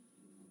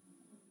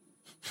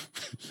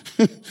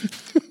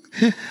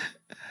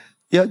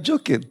 You're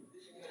joking.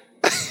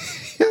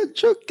 You're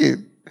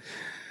joking.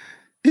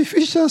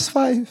 Ephesians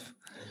 5.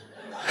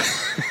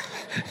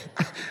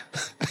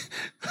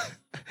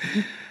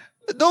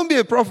 Don't be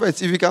a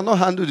prophet if you cannot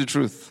handle the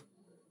truth.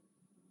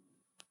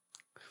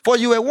 For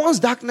you were once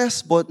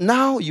darkness, but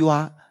now you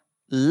are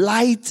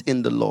light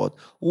in the Lord.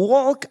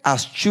 Walk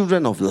as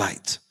children of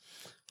light.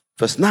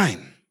 Verse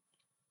 9.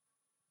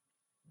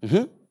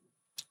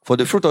 For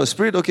the fruit of the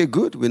Spirit, okay,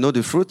 good. We know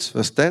the fruits.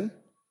 Verse 10.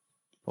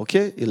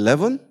 Okay,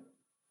 11.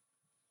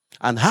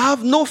 And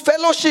have no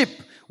fellowship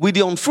with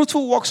the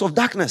unfruitful works of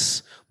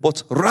darkness,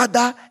 but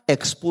rather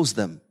expose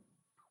them.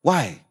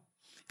 Why?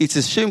 It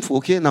is shameful.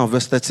 Okay, now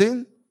verse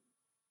 13.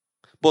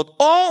 But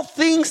all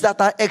things that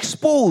are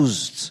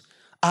exposed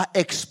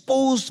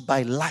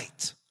by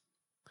light.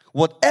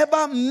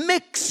 Whatever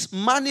makes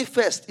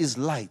manifest is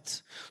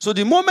light. So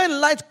the moment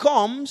light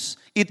comes,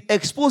 it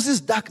exposes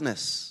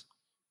darkness.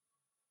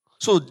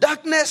 So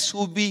darkness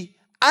will be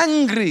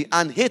angry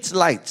and hate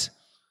light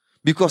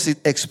because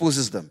it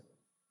exposes them.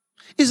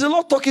 Is the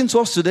Lord talking to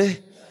us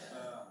today?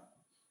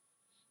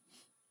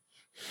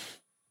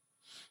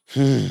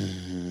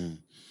 And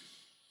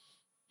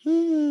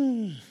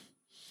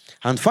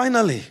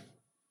finally,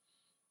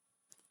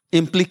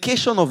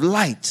 implication of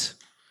light.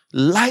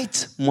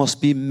 Light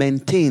must be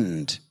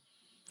maintained.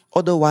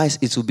 Otherwise,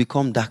 it will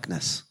become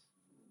darkness.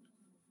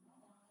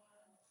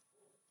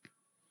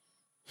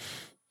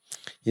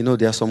 You know,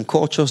 there are some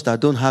cultures that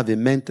don't have a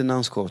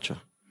maintenance culture.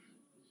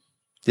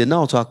 They know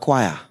how to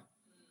acquire,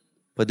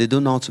 but they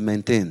don't know how to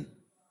maintain.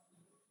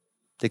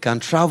 They can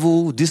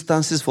travel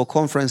distances for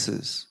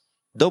conferences,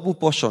 double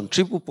portion,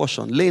 triple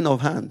portion, laying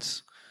of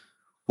hands.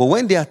 But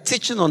when they are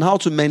teaching on how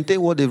to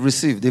maintain what they've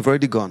received, they've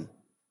already gone.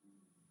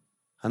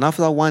 And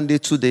after 1 day,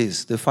 2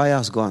 days, the fire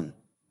has gone.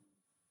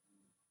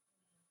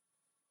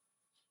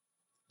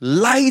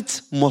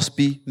 Light must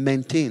be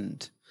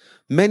maintained.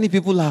 Many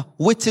people are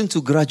waiting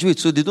to graduate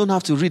so they don't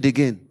have to read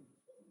again.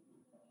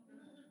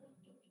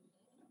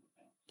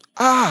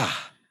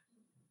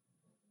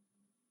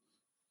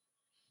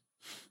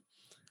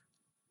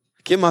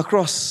 Came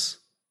across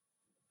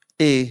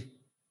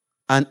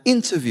an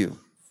interview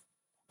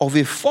of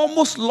a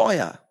foremost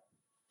lawyer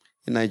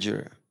in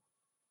Nigeria.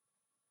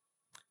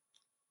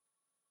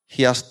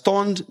 He has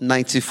turned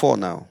 94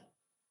 now.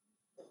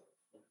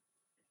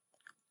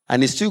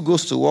 And he still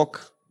goes to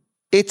work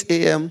 8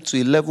 a.m. to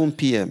 11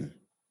 p.m.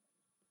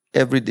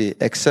 every day,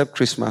 except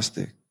Christmas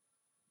Day.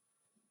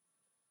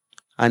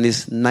 And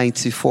he's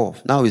 94.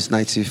 Now he's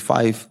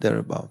 95,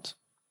 thereabout.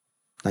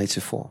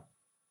 94.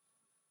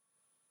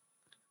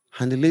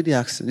 And the lady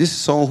asked him, this is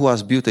someone who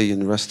has built a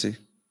university,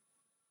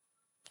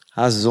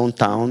 has his own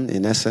town,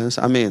 in essence.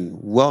 I mean,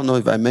 well known,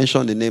 if I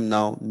mention the name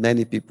now,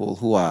 many people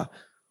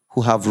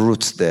who have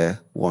roots there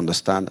will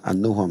understand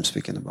and know who I'm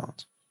speaking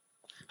about.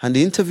 And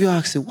the interviewer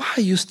asked him, why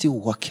are you still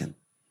working?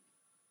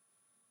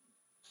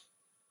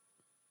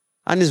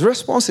 And his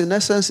response, in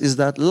essence, is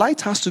that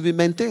light has to be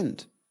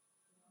maintained.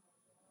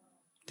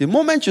 The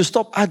moment you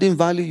stop adding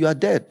value, you are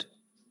dead.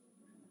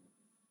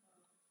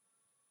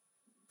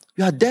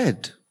 You are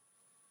dead.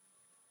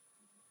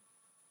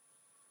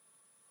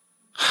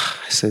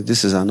 I said,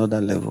 this is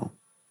another level.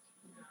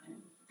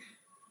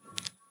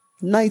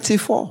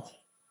 94.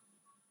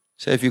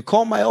 So if you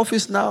call my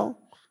office now,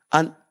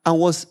 and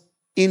was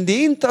in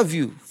the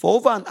interview for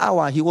over an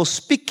hour, he was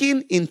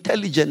speaking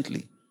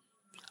intelligently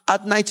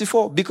at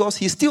 94 because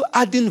he's still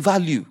adding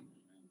value.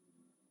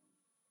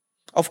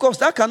 Of course,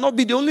 that cannot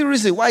be the only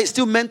reason why he's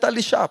still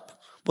mentally sharp,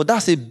 but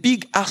that's a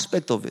big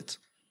aspect of it.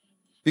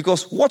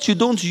 Because what you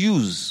don't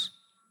use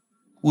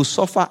will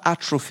suffer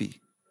atrophy.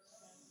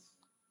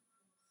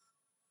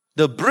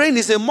 The brain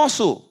is a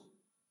muscle.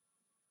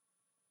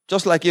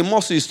 Just like a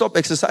muscle, you stop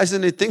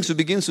exercising it, things will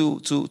begin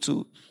to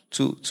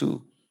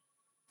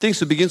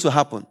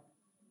happen.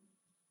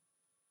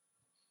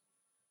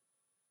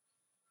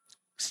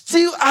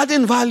 Still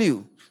adding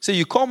value. So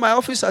you call my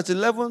office at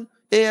 11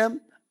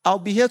 a.m., I'll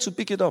be here to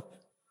pick it up.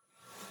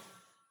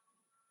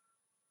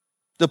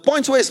 The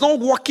point where it's not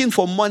working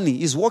for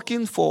money, it's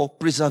working for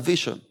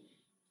preservation.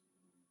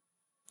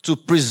 To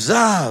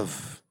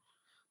preserve.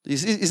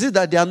 Is it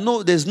that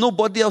there's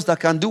nobody else that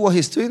can do what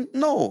he's doing?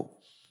 No.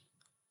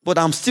 But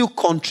I'm still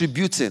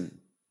contributing.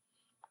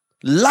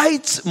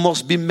 Light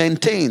must be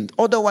maintained.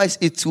 Otherwise,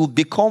 it will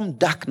become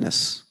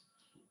darkness.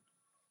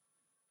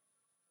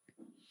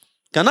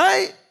 Can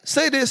I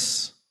say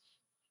this?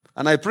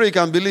 And I pray you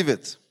can believe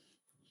it.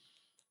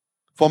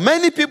 For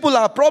many people,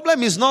 our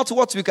problem is not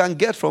what we can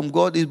get from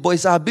God, but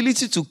it's our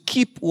ability to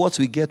keep what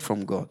we get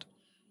from God.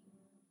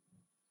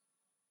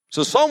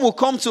 So some will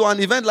come to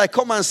an event like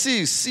come and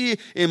see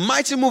a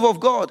mighty move of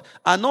God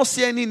and not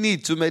see any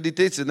need to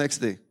meditate the next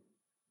day.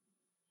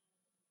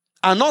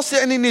 And not see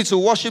any need to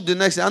worship the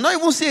next day. And not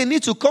even see a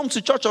need to come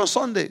to church on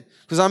Sunday.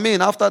 Because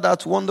after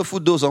that wonderful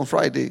dose on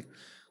Friday,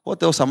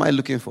 what else am I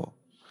looking for?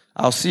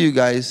 I'll see you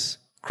guys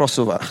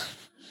crossover.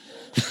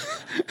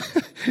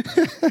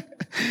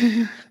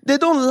 They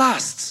don't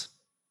last.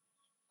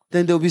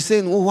 Then they'll be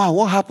saying, oh wow,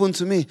 what happened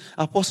to me?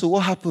 Apostle,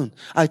 what happened?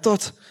 I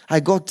thought I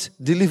got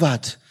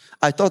delivered.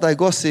 I thought I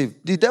got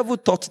saved. The devil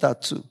thought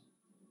that too.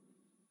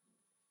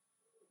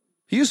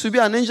 He used to be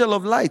an angel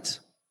of light.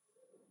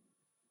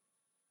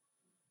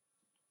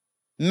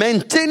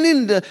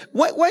 Maintaining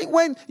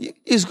when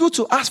it's good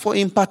to ask for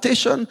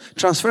impartation,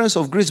 transference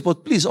of grace,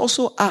 but please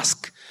also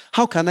ask,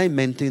 how can I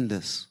maintain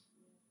this?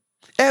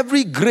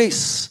 Every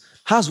grace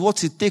has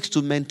what it takes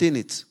to maintain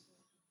it.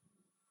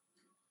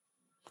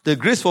 The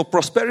grace for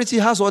prosperity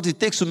has what it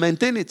takes to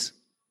maintain it.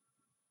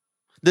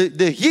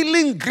 The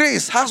healing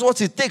grace has what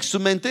it takes to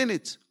maintain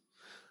it.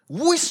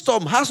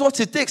 Wisdom has what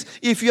it takes.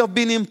 If you have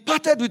been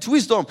imparted with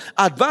wisdom,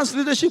 advanced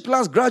leadership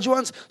class,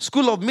 graduates,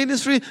 school of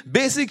ministry,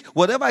 basic,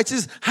 whatever it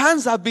is,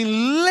 hands have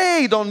been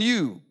laid on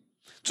you.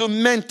 To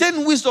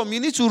maintain wisdom, you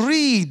need to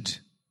read.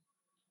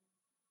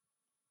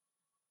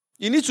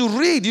 You need to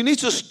read. You need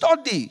to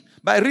study.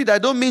 By read, I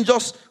don't mean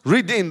just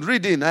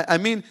reading. I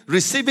mean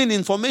receiving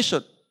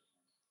information.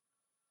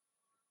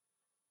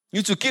 You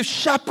need to keep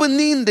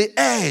sharpening the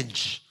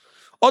edge.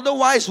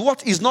 Otherwise,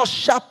 what is not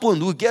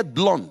sharpened will get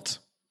blunt.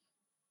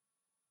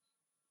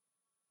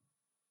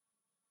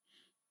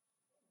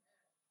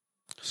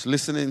 was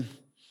listening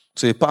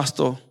to a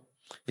pastor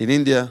in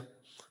India.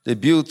 They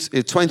built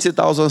a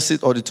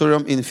 20,000-seat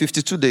auditorium in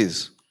 52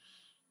 days.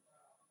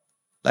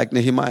 Like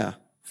Nehemiah.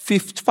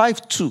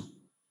 5-2.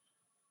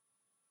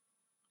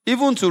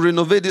 Even to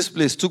renovate this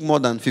place took more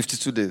than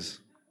 52 days.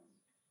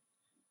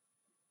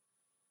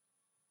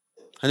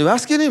 And they were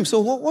asking him, so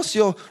what's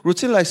your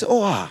routine like? He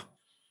said,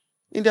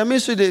 in their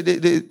ministry,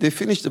 they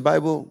finish the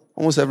Bible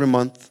almost every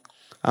month.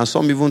 And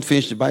some even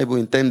finish the Bible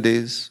in 10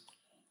 days.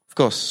 Of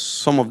course,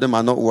 some of them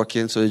are not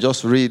working, so they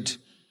just read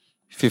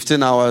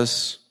 15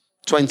 hours,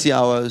 20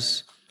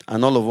 hours,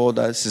 and all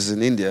that. This is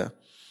in India,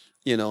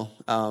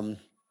 And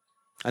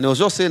he was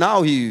just saying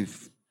how he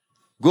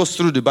goes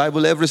through the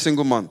Bible every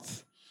single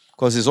month.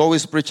 Because he's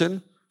always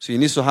preaching, so he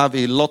needs to have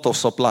a lot of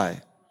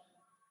supply.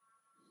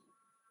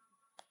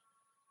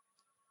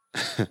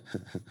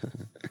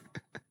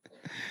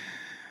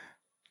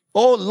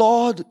 Oh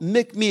Lord,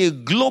 make me a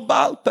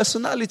global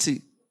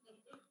personality.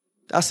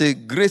 That's a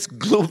great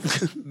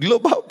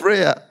global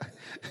prayer.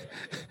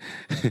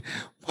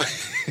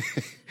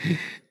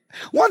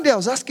 One day I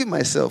was asking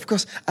myself,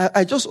 because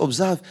I just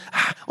observed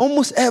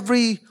almost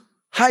every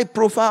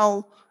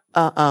high-profile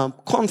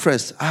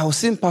conference, I was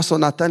seeing Pastor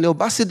Nathaniel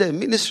Bassey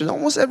ministering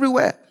almost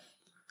everywhere.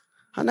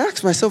 And I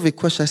asked myself a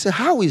question. I said,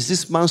 how is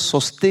this man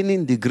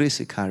sustaining the grace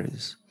he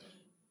carries?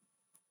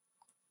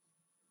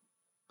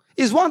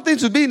 It's one thing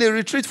to be in a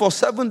retreat for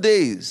 7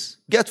 days,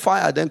 get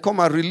fired, then come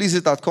and release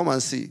it at Come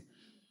and See.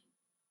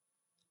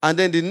 And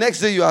then the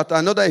next day you're at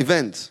another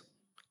event.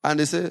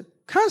 And they say,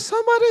 can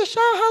somebody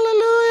shout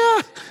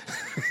hallelujah?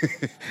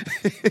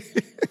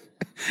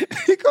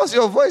 Because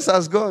your voice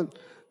has gone.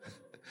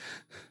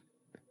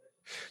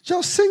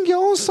 Just sing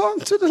your own song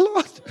to the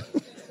Lord.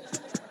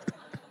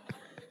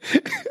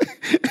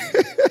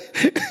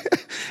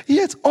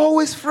 Yet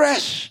always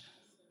fresh.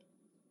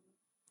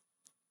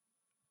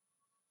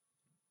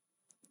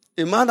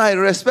 A man I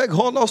respect,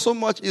 honor so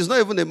much, is not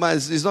even a man,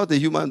 he's not a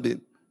human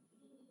being.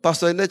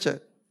 Pastor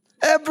Eneche.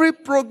 Every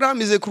program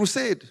is a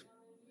crusade.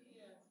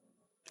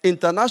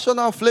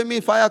 International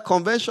Flaming Fire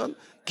Convention,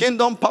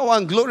 Kingdom Power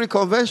and Glory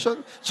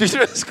Convention,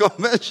 Children's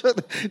Convention,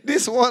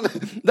 this one,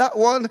 that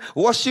one,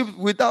 worship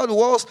without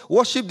walls,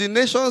 worship the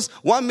nations,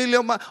 1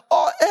 million man.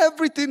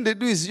 Everything they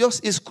do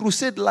is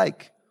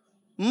crusade-like.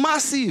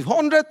 Massive,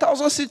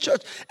 100,000 seat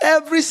church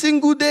every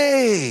single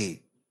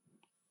day.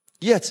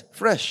 Yet,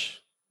 fresh.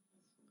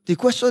 The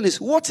question is,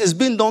 what is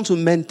being done to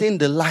maintain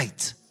the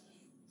light?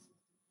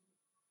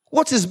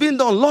 What is being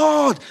done?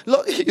 Lord,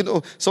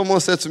 someone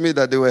said to me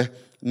that they were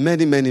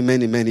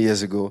many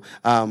years ago.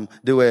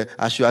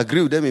 I should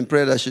agree with them in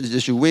prayer that they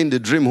should win the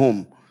dream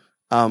home.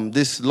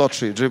 This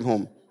lottery, dream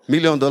home. $1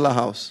 million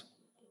house.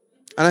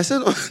 And I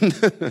said,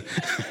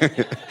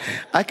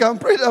 I can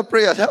pray that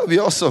prayer. That would be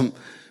awesome.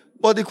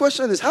 But the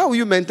question is, how will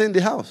you maintain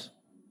the house?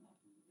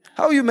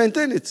 How will you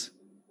maintain it?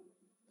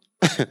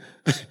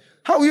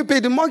 How will you pay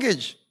the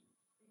mortgage?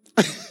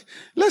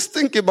 Let's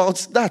think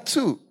about that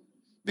too.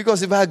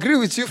 Because if I agree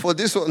with you for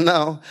this one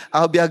now,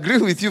 I'll be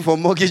agreeing with you for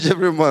mortgage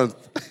every month.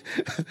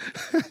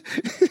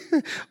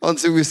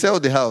 Until we sell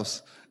the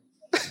house.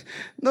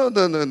 No.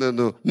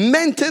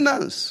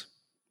 Maintenance.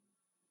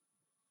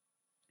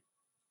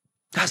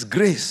 That's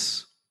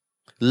grace.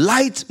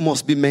 Light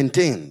must be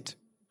maintained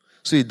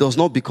so it does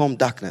not become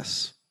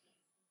darkness.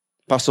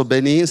 Pastor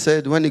Benny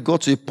said when he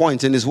got to a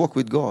point in his walk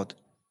with God,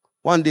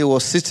 one day he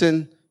was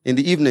sitting in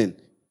the evening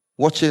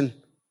watching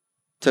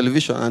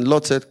television and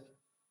Lord said,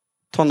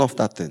 turn off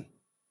that thing.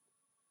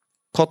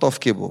 Cut off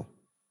cable.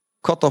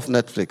 Cut off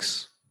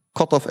Netflix.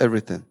 Cut off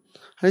everything.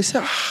 And he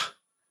said,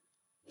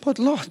 but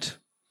Lord.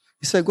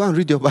 He said, go and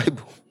read your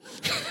Bible.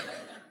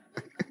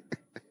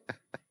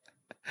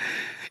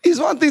 It's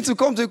one thing to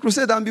come to a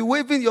crusade and be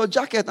waving your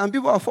jacket and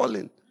people are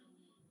falling.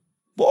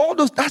 But all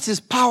those, that is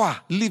power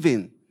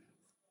living.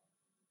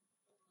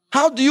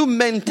 How do you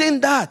maintain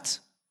that?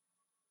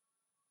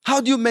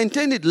 How do you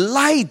maintain it?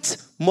 Light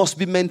must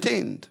be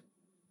maintained.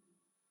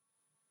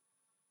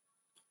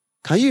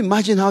 Can you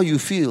imagine how you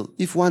feel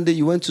if one day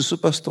you went to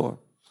Superstore?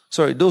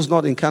 Sorry, those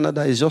not in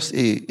Canada, it's just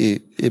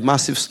a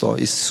massive store.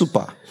 It's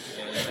super.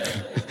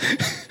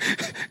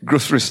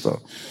 Grocery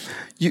store.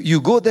 You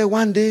go there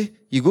one day,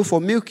 you go for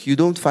milk, you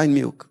don't find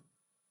milk.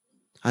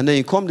 And then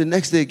you come the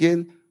next day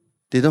again,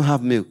 they don't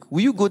have milk.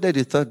 Will you go there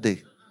the third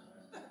day?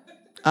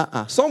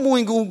 Some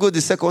will go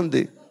the second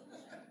day.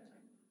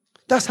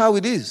 That's how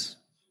it is.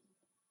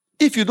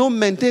 If you don't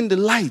maintain the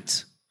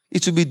light,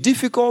 it will be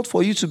difficult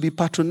for you to be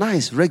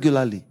patronized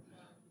regularly.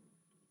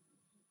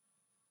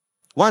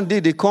 One day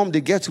they come, they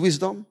get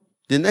wisdom.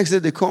 The next day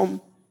they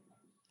come,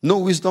 no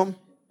wisdom.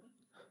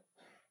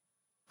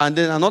 And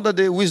then another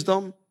day,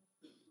 wisdom.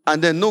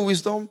 And then no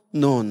wisdom.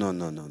 No.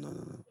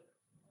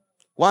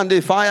 One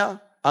day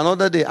fire,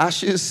 another day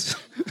ashes.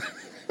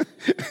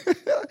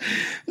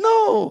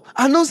 No.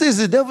 And those days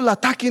the devil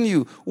attacking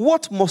you.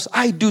 What must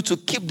I do to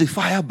keep the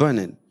fire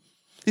burning?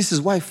 This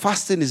is why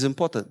fasting is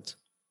important.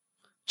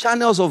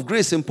 Channels of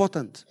grace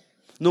important.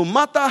 No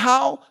matter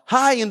how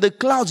high in the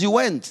clouds you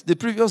went the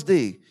previous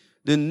day,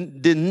 the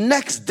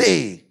next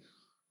day,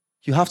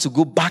 You have to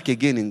go back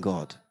again in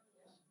God.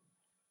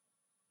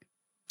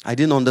 I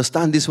didn't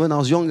understand this when I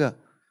was younger.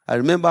 I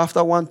remember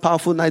after one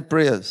powerful night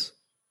prayers,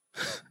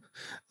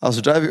 I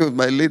was driving with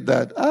my late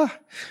dad.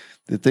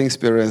 The things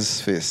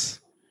parents face.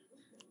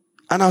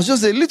 And I was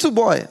just a little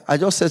boy. I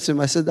just said to him,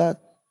 I said, Dad,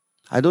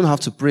 I don't have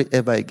to pray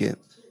ever again.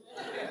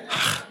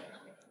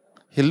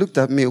 He looked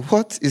at me,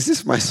 what? Is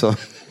this my son?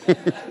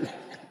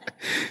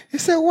 He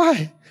said, why?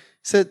 He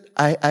said,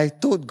 I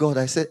told God,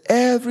 I said,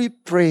 every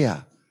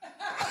prayer.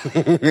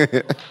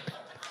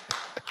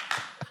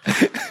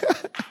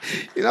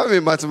 You know, I'm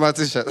a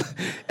mathematician.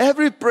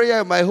 Every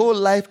prayer in my whole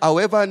life,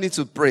 however I need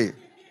to pray.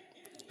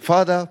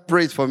 Father,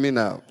 pray it for me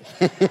now.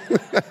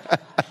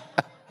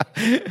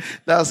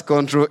 That's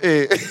control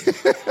A.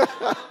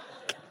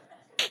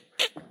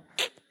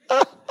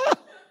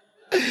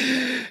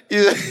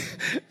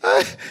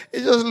 He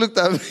just looked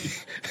at me.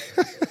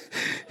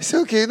 He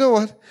said, okay, you know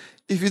what?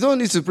 If you don't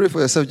need to pray for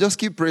yourself, just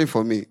keep praying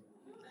for me.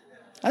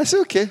 I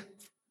said, okay.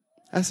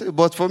 I said,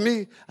 but for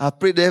me, I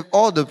prayed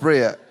all the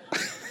prayer.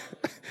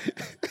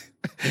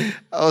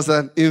 I was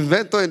an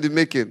inventor in the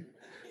making.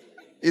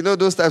 You know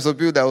those types of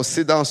people that will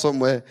sit down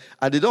somewhere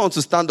and they don't want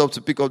to stand up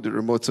to pick up the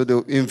remote, so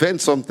they'll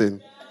invent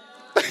something.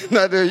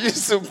 Now they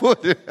used to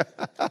put it.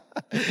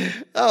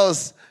 I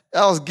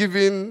was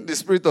giving the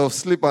spirit of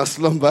sleep and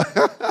slumber.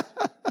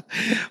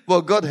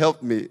 But God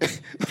helped me.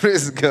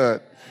 Praise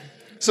God.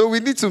 So we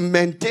need to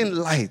maintain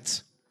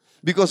light.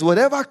 Because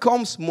whatever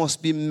comes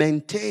must be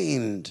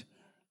maintained.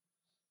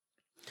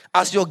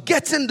 As you're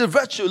getting the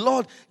virtue,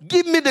 Lord,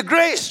 give me the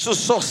grace to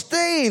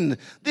sustain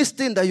this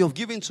thing that you've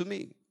given to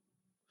me.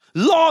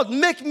 Lord,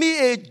 make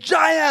me a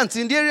giant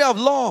in the area of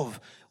love.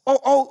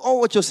 All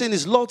what you're saying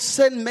is, Lord,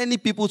 send many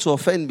people to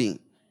offend me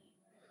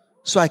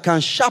so I can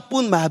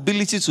sharpen my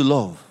ability to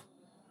love.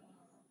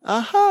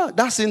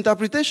 That's the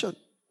interpretation.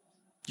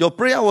 Your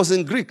prayer was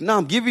in Greek. Now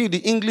I'm giving you the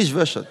English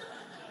version.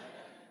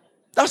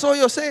 That's all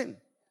you're saying.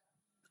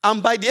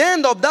 And by the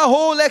end of that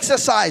whole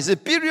exercise, a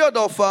period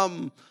of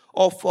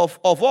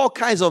all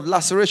kinds of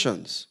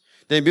lacerations,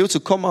 they'll be able to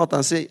come out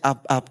and say,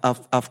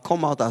 I've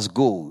come out as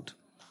gold.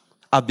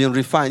 I've been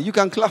refined. You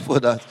can clap for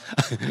that.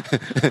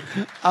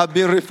 I've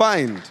been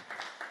refined.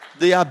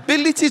 The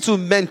ability to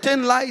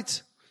maintain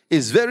light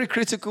is very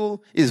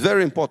critical, is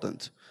very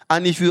important.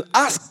 And if you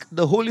ask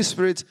the Holy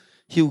Spirit,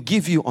 He'll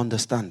give you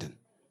understanding.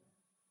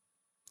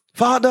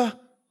 Father,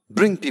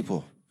 bring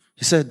people.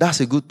 He said, that's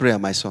a good prayer,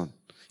 my son.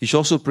 You should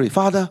also pray,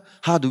 Father,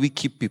 how do we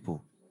keep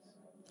people?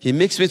 He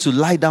makes me to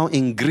lie down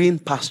in green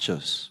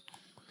pastures.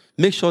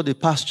 Make sure the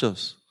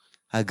pastures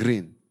are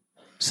green.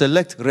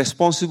 Select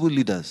responsible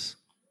leaders.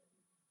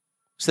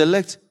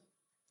 Select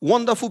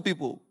wonderful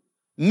people.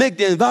 Make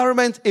the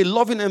environment a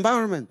loving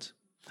environment.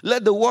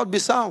 Let the word be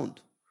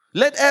sound.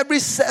 Let every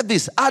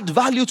service add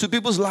value to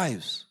people's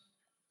lives.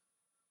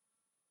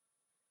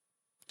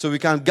 So we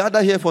can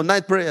gather here for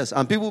night prayers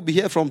and people will be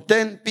here from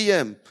 10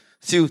 p.m.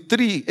 till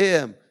 3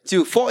 a.m.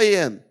 till 4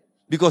 a.m.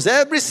 Because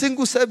every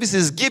single service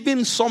is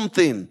giving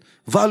something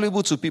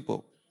valuable to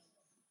people.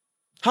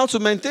 How to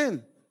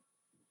maintain?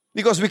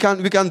 Because we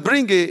can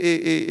bring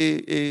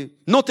a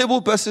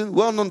notable person,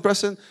 well-known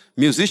person,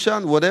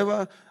 musician,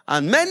 whatever,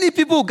 and many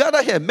people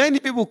gather here. Many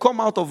people come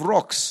out of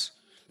rocks.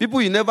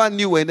 People you never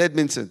knew were in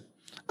Edmonton.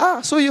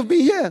 So you've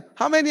been here.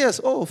 How many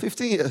years?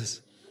 15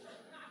 years.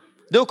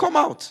 They'll come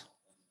out.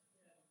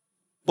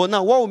 But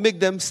now what will make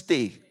them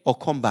stay or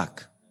come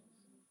back?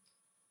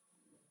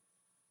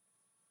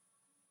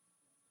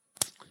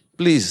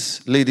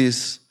 Please,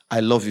 ladies, I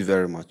love you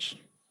very much.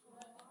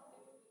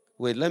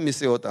 Wait, let me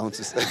say what I want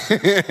to say.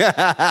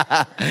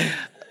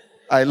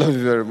 I love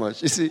you very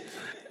much. You see,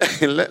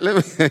 let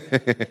me.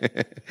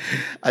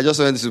 I just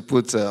wanted to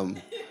put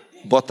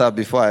butter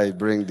before I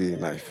bring the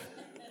knife.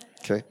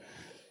 Okay?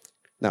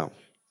 Now,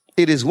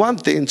 it is one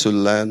thing to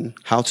learn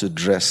how to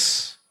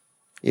dress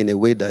in a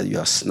way that you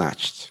are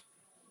snatched.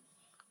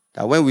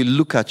 That when we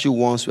look at you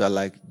once, we are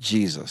like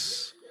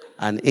Jesus.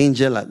 An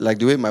angel, like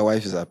the way my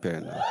wife is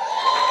appearing now.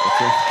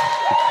 Okay?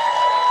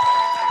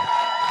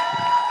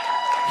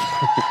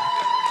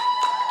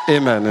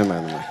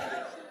 Amen.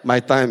 My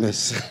time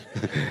is.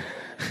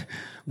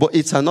 But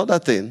it's another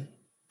thing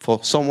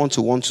for someone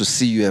to want to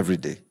see you every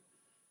day.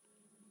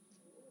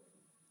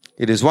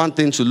 It is one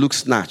thing to look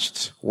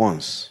snatched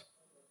once.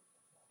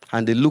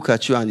 And they look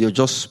at you and you're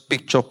just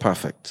picture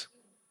perfect.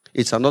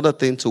 It's another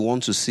thing to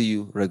want to see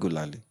you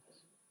regularly.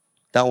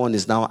 That one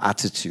is now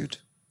attitude.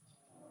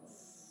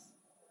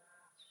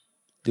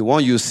 The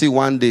one you see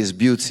one day is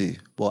beauty,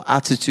 but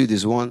attitude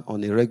is one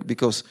on a regular,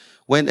 because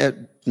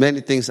when many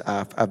things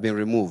have been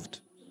removed,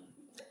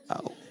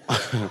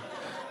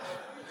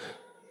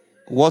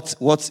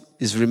 what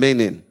is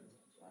remaining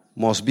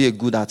must be a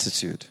good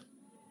attitude,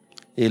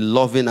 a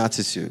loving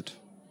attitude,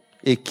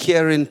 a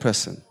caring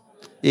person,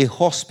 a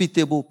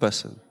hospitable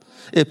person,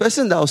 a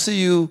person that will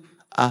see you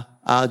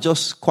are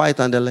just quiet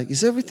and they're like,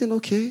 is everything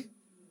okay?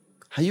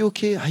 Are you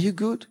okay? Are you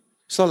good?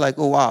 It's not like,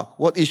 oh wow,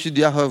 what issue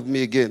do you have with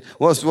me again?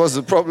 What's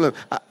the problem?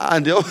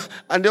 And they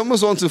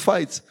almost want to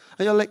fight.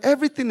 And you're like,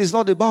 everything is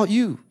not about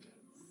you.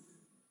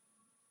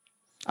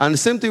 And the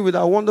same thing with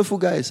our wonderful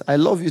guys. I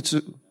love you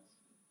too.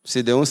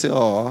 See, they won't say,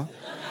 oh,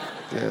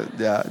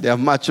 they are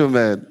macho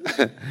men.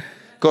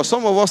 Because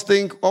some of us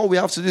think all we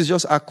have to do is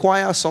just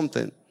acquire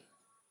something.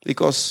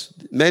 Because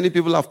many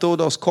people have told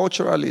us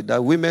culturally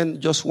that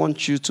women just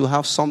want you to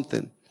have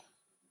something.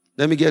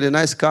 Let me get a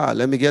nice car.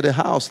 Let me get a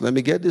house. Let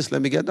me get this.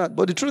 Let me get that.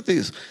 But the truth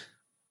is,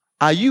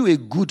 are you a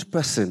good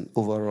person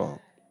overall?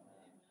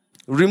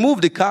 Remove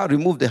the car,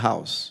 remove the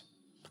house.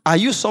 Are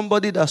you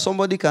somebody that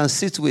somebody can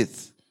sit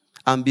with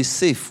and be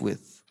safe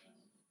with?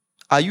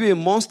 Are you a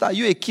monster? Are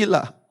you a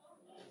killer?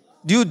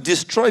 Do you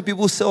destroy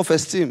people's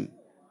self-esteem?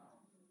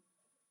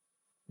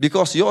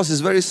 Because yours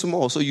is very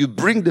small, so you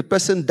bring the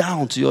person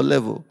down to your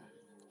level,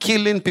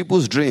 killing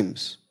people's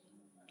dreams.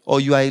 Or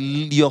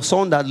you're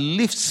someone that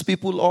lifts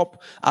people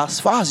up. As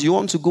far as you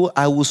want to go,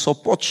 I will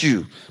support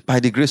you by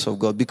the grace of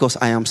God because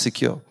I am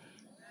secure.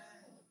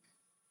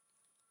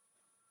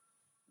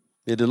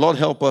 May the Lord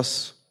help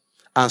us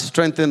and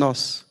strengthen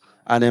us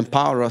and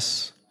empower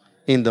us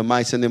in the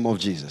mighty name of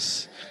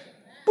Jesus.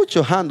 Put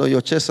your hand on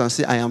your chest and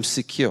say, I am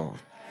secure.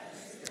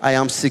 I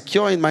am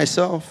secure in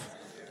myself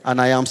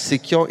and I am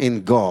secure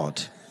in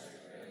God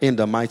in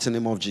the mighty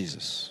name of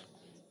Jesus.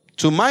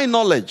 To my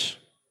knowledge,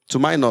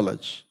 my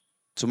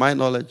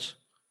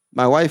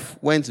wife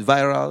went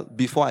viral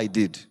before I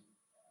did.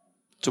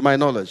 To my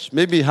knowledge.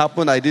 Maybe it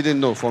happened, I didn't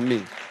know for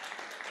me.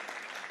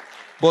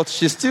 But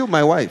she's still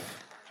my wife.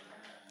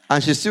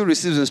 And she still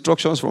receives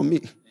instructions from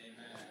me.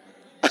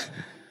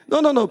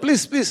 No,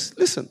 please,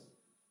 listen.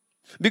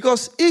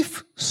 Because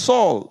if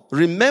Saul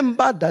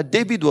remembered that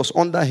David was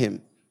under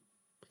him,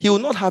 he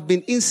would not have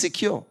been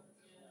insecure.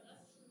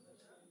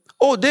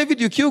 Oh, David,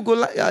 you killed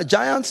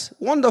giants?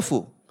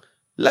 Wonderful.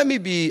 Let me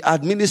be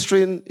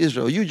administering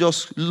Israel. You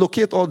just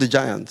locate all the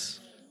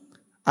giants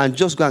and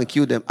just go and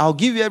kill them. I'll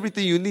give you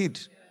everything you need.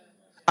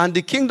 And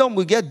the kingdom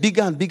will get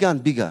bigger and bigger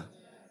and bigger.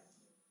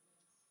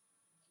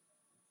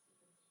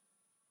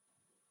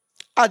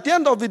 At the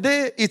end of the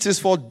day, it is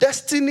for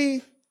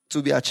destiny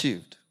to be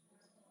achieved.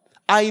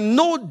 I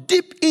know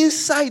deep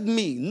inside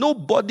me,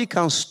 nobody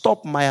can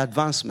stop my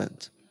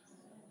advancement.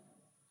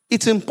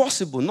 It's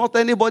impossible. Not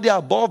anybody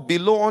above,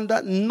 below,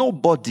 under,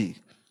 nobody.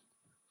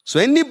 So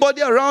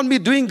anybody around me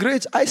doing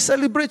great, I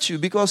celebrate you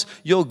because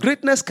your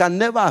greatness can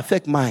never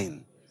affect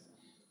mine.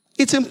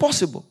 It's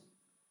impossible.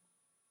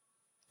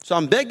 So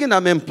I'm begging,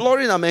 I'm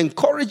imploring, I'm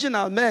encouraging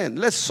our men.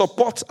 Let's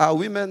support our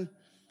women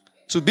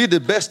to be the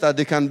best that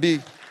they can be.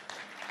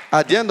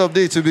 At the end of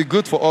the day, it will be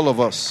good for all of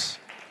us.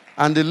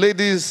 And the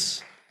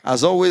ladies,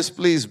 as always,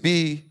 please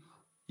be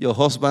your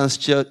husband's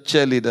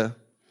cheerleader.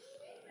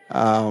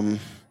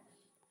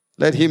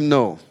 Let him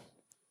know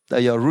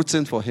that you're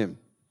rooting for him.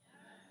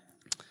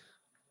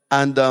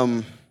 And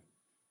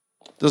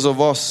those of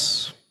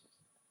us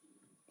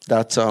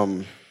that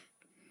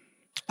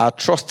are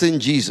trusting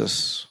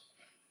Jesus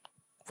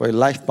for a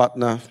life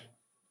partner,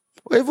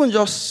 or even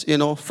just,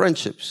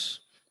 friendships,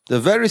 the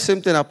very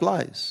same thing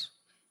applies.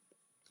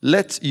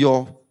 Let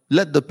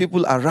the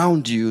people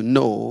around you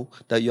know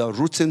that you are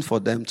rooting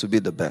for them to be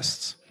the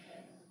best.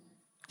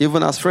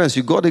 Even as friends,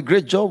 you got a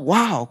great job.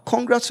 Wow,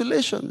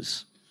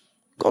 congratulations.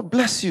 God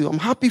bless you. I'm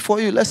happy for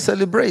you. Let's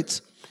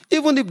celebrate.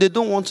 Even if they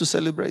don't want to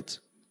celebrate.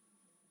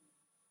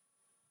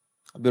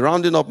 I'll be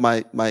rounding up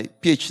my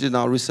PhD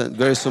now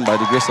very soon by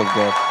the grace of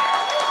God.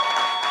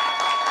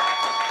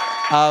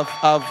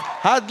 I've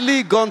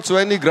hardly gone to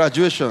any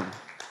graduation.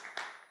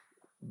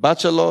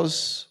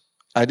 Bachelor's,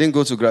 I didn't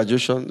go to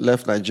graduation,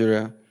 left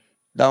Nigeria.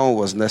 That one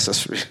was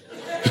necessary.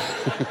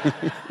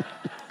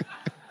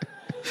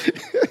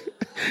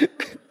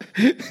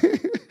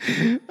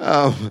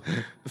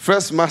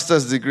 First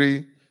master's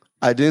degree,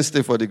 I didn't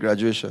stay for the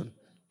graduation.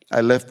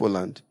 I left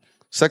Poland.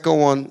 Second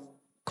one,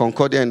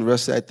 Concordia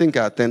University, I think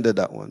I attended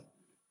that one.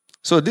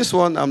 So this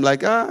one, I'm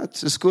like,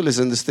 the school is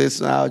in the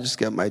States now, I'll just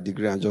get my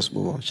degree and just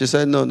move on. She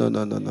said, no.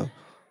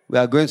 We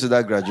are going to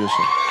that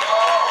graduation.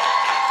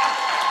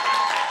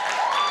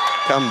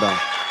 Calm down.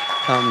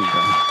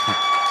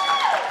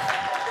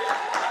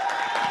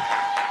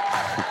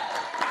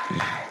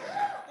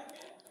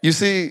 You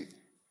see,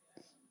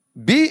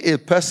 be a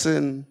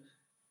person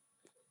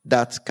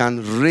that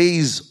can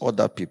raise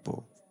other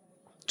people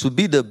to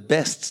be the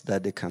best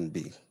that they can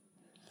be.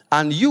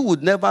 And you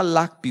would never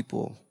lack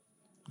people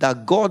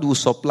that God will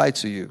supply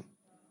to you,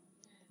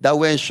 that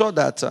will ensure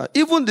that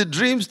even the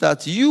dreams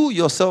that you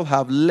yourself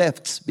have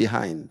left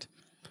behind,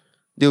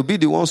 they'll be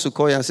the ones who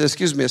call you and say,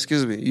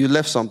 excuse me, you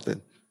left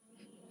something.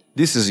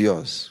 This is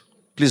yours.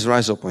 Please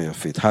rise up on your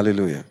feet.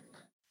 Hallelujah.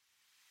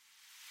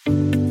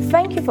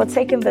 Thank you for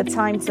taking the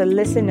time to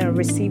listen and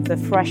receive the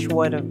fresh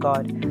word of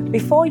God.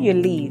 Before you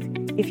leave,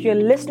 if you're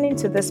listening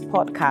to this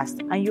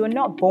podcast and you're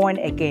not born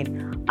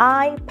again,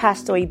 I,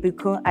 Pastor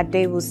Ibukun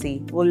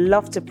Adewusi, would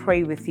love to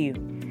pray with you.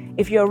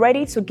 If you're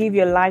ready to give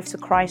your life to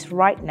Christ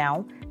right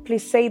now,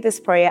 please say this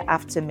prayer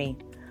after me.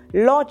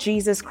 Lord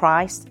Jesus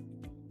Christ,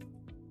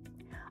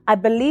 I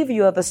believe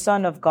you are the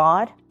Son of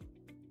God,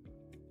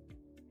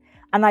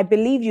 and I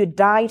believe you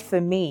died for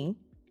me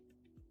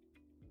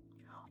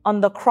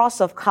on the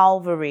cross of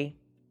Calvary.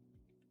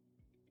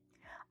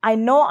 I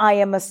know I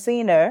am a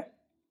sinner,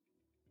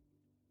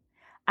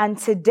 and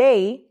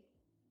today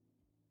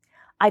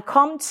I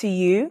come to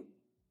you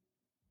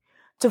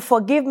to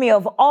forgive me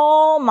of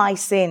all my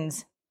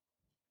sins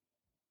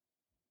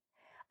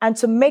and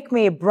to make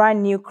me a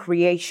brand new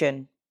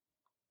creation.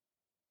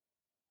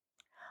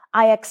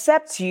 I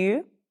accept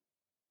you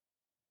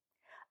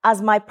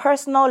as my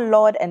personal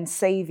Lord and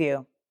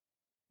Savior.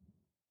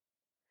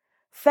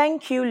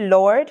 Thank you,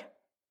 Lord,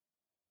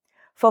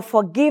 for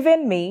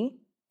forgiving me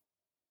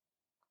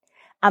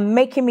and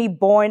making me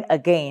born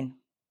again.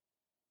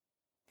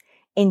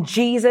 In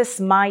Jesus'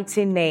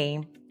 mighty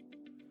name,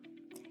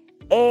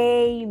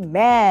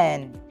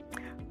 amen.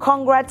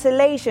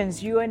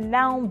 Congratulations, you are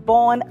now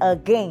born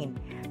again.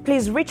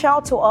 Please reach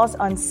out to us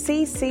on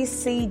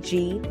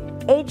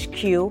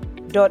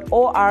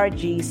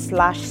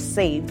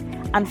cccghq.org/saved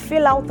and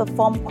fill out the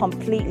form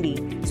completely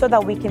so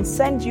that we can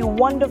send you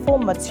wonderful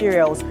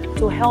materials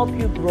to help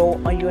you grow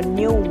on your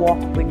new walk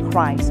with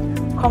Christ.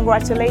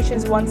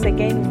 Congratulations once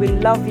again. We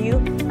love you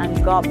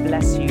and God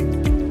bless you.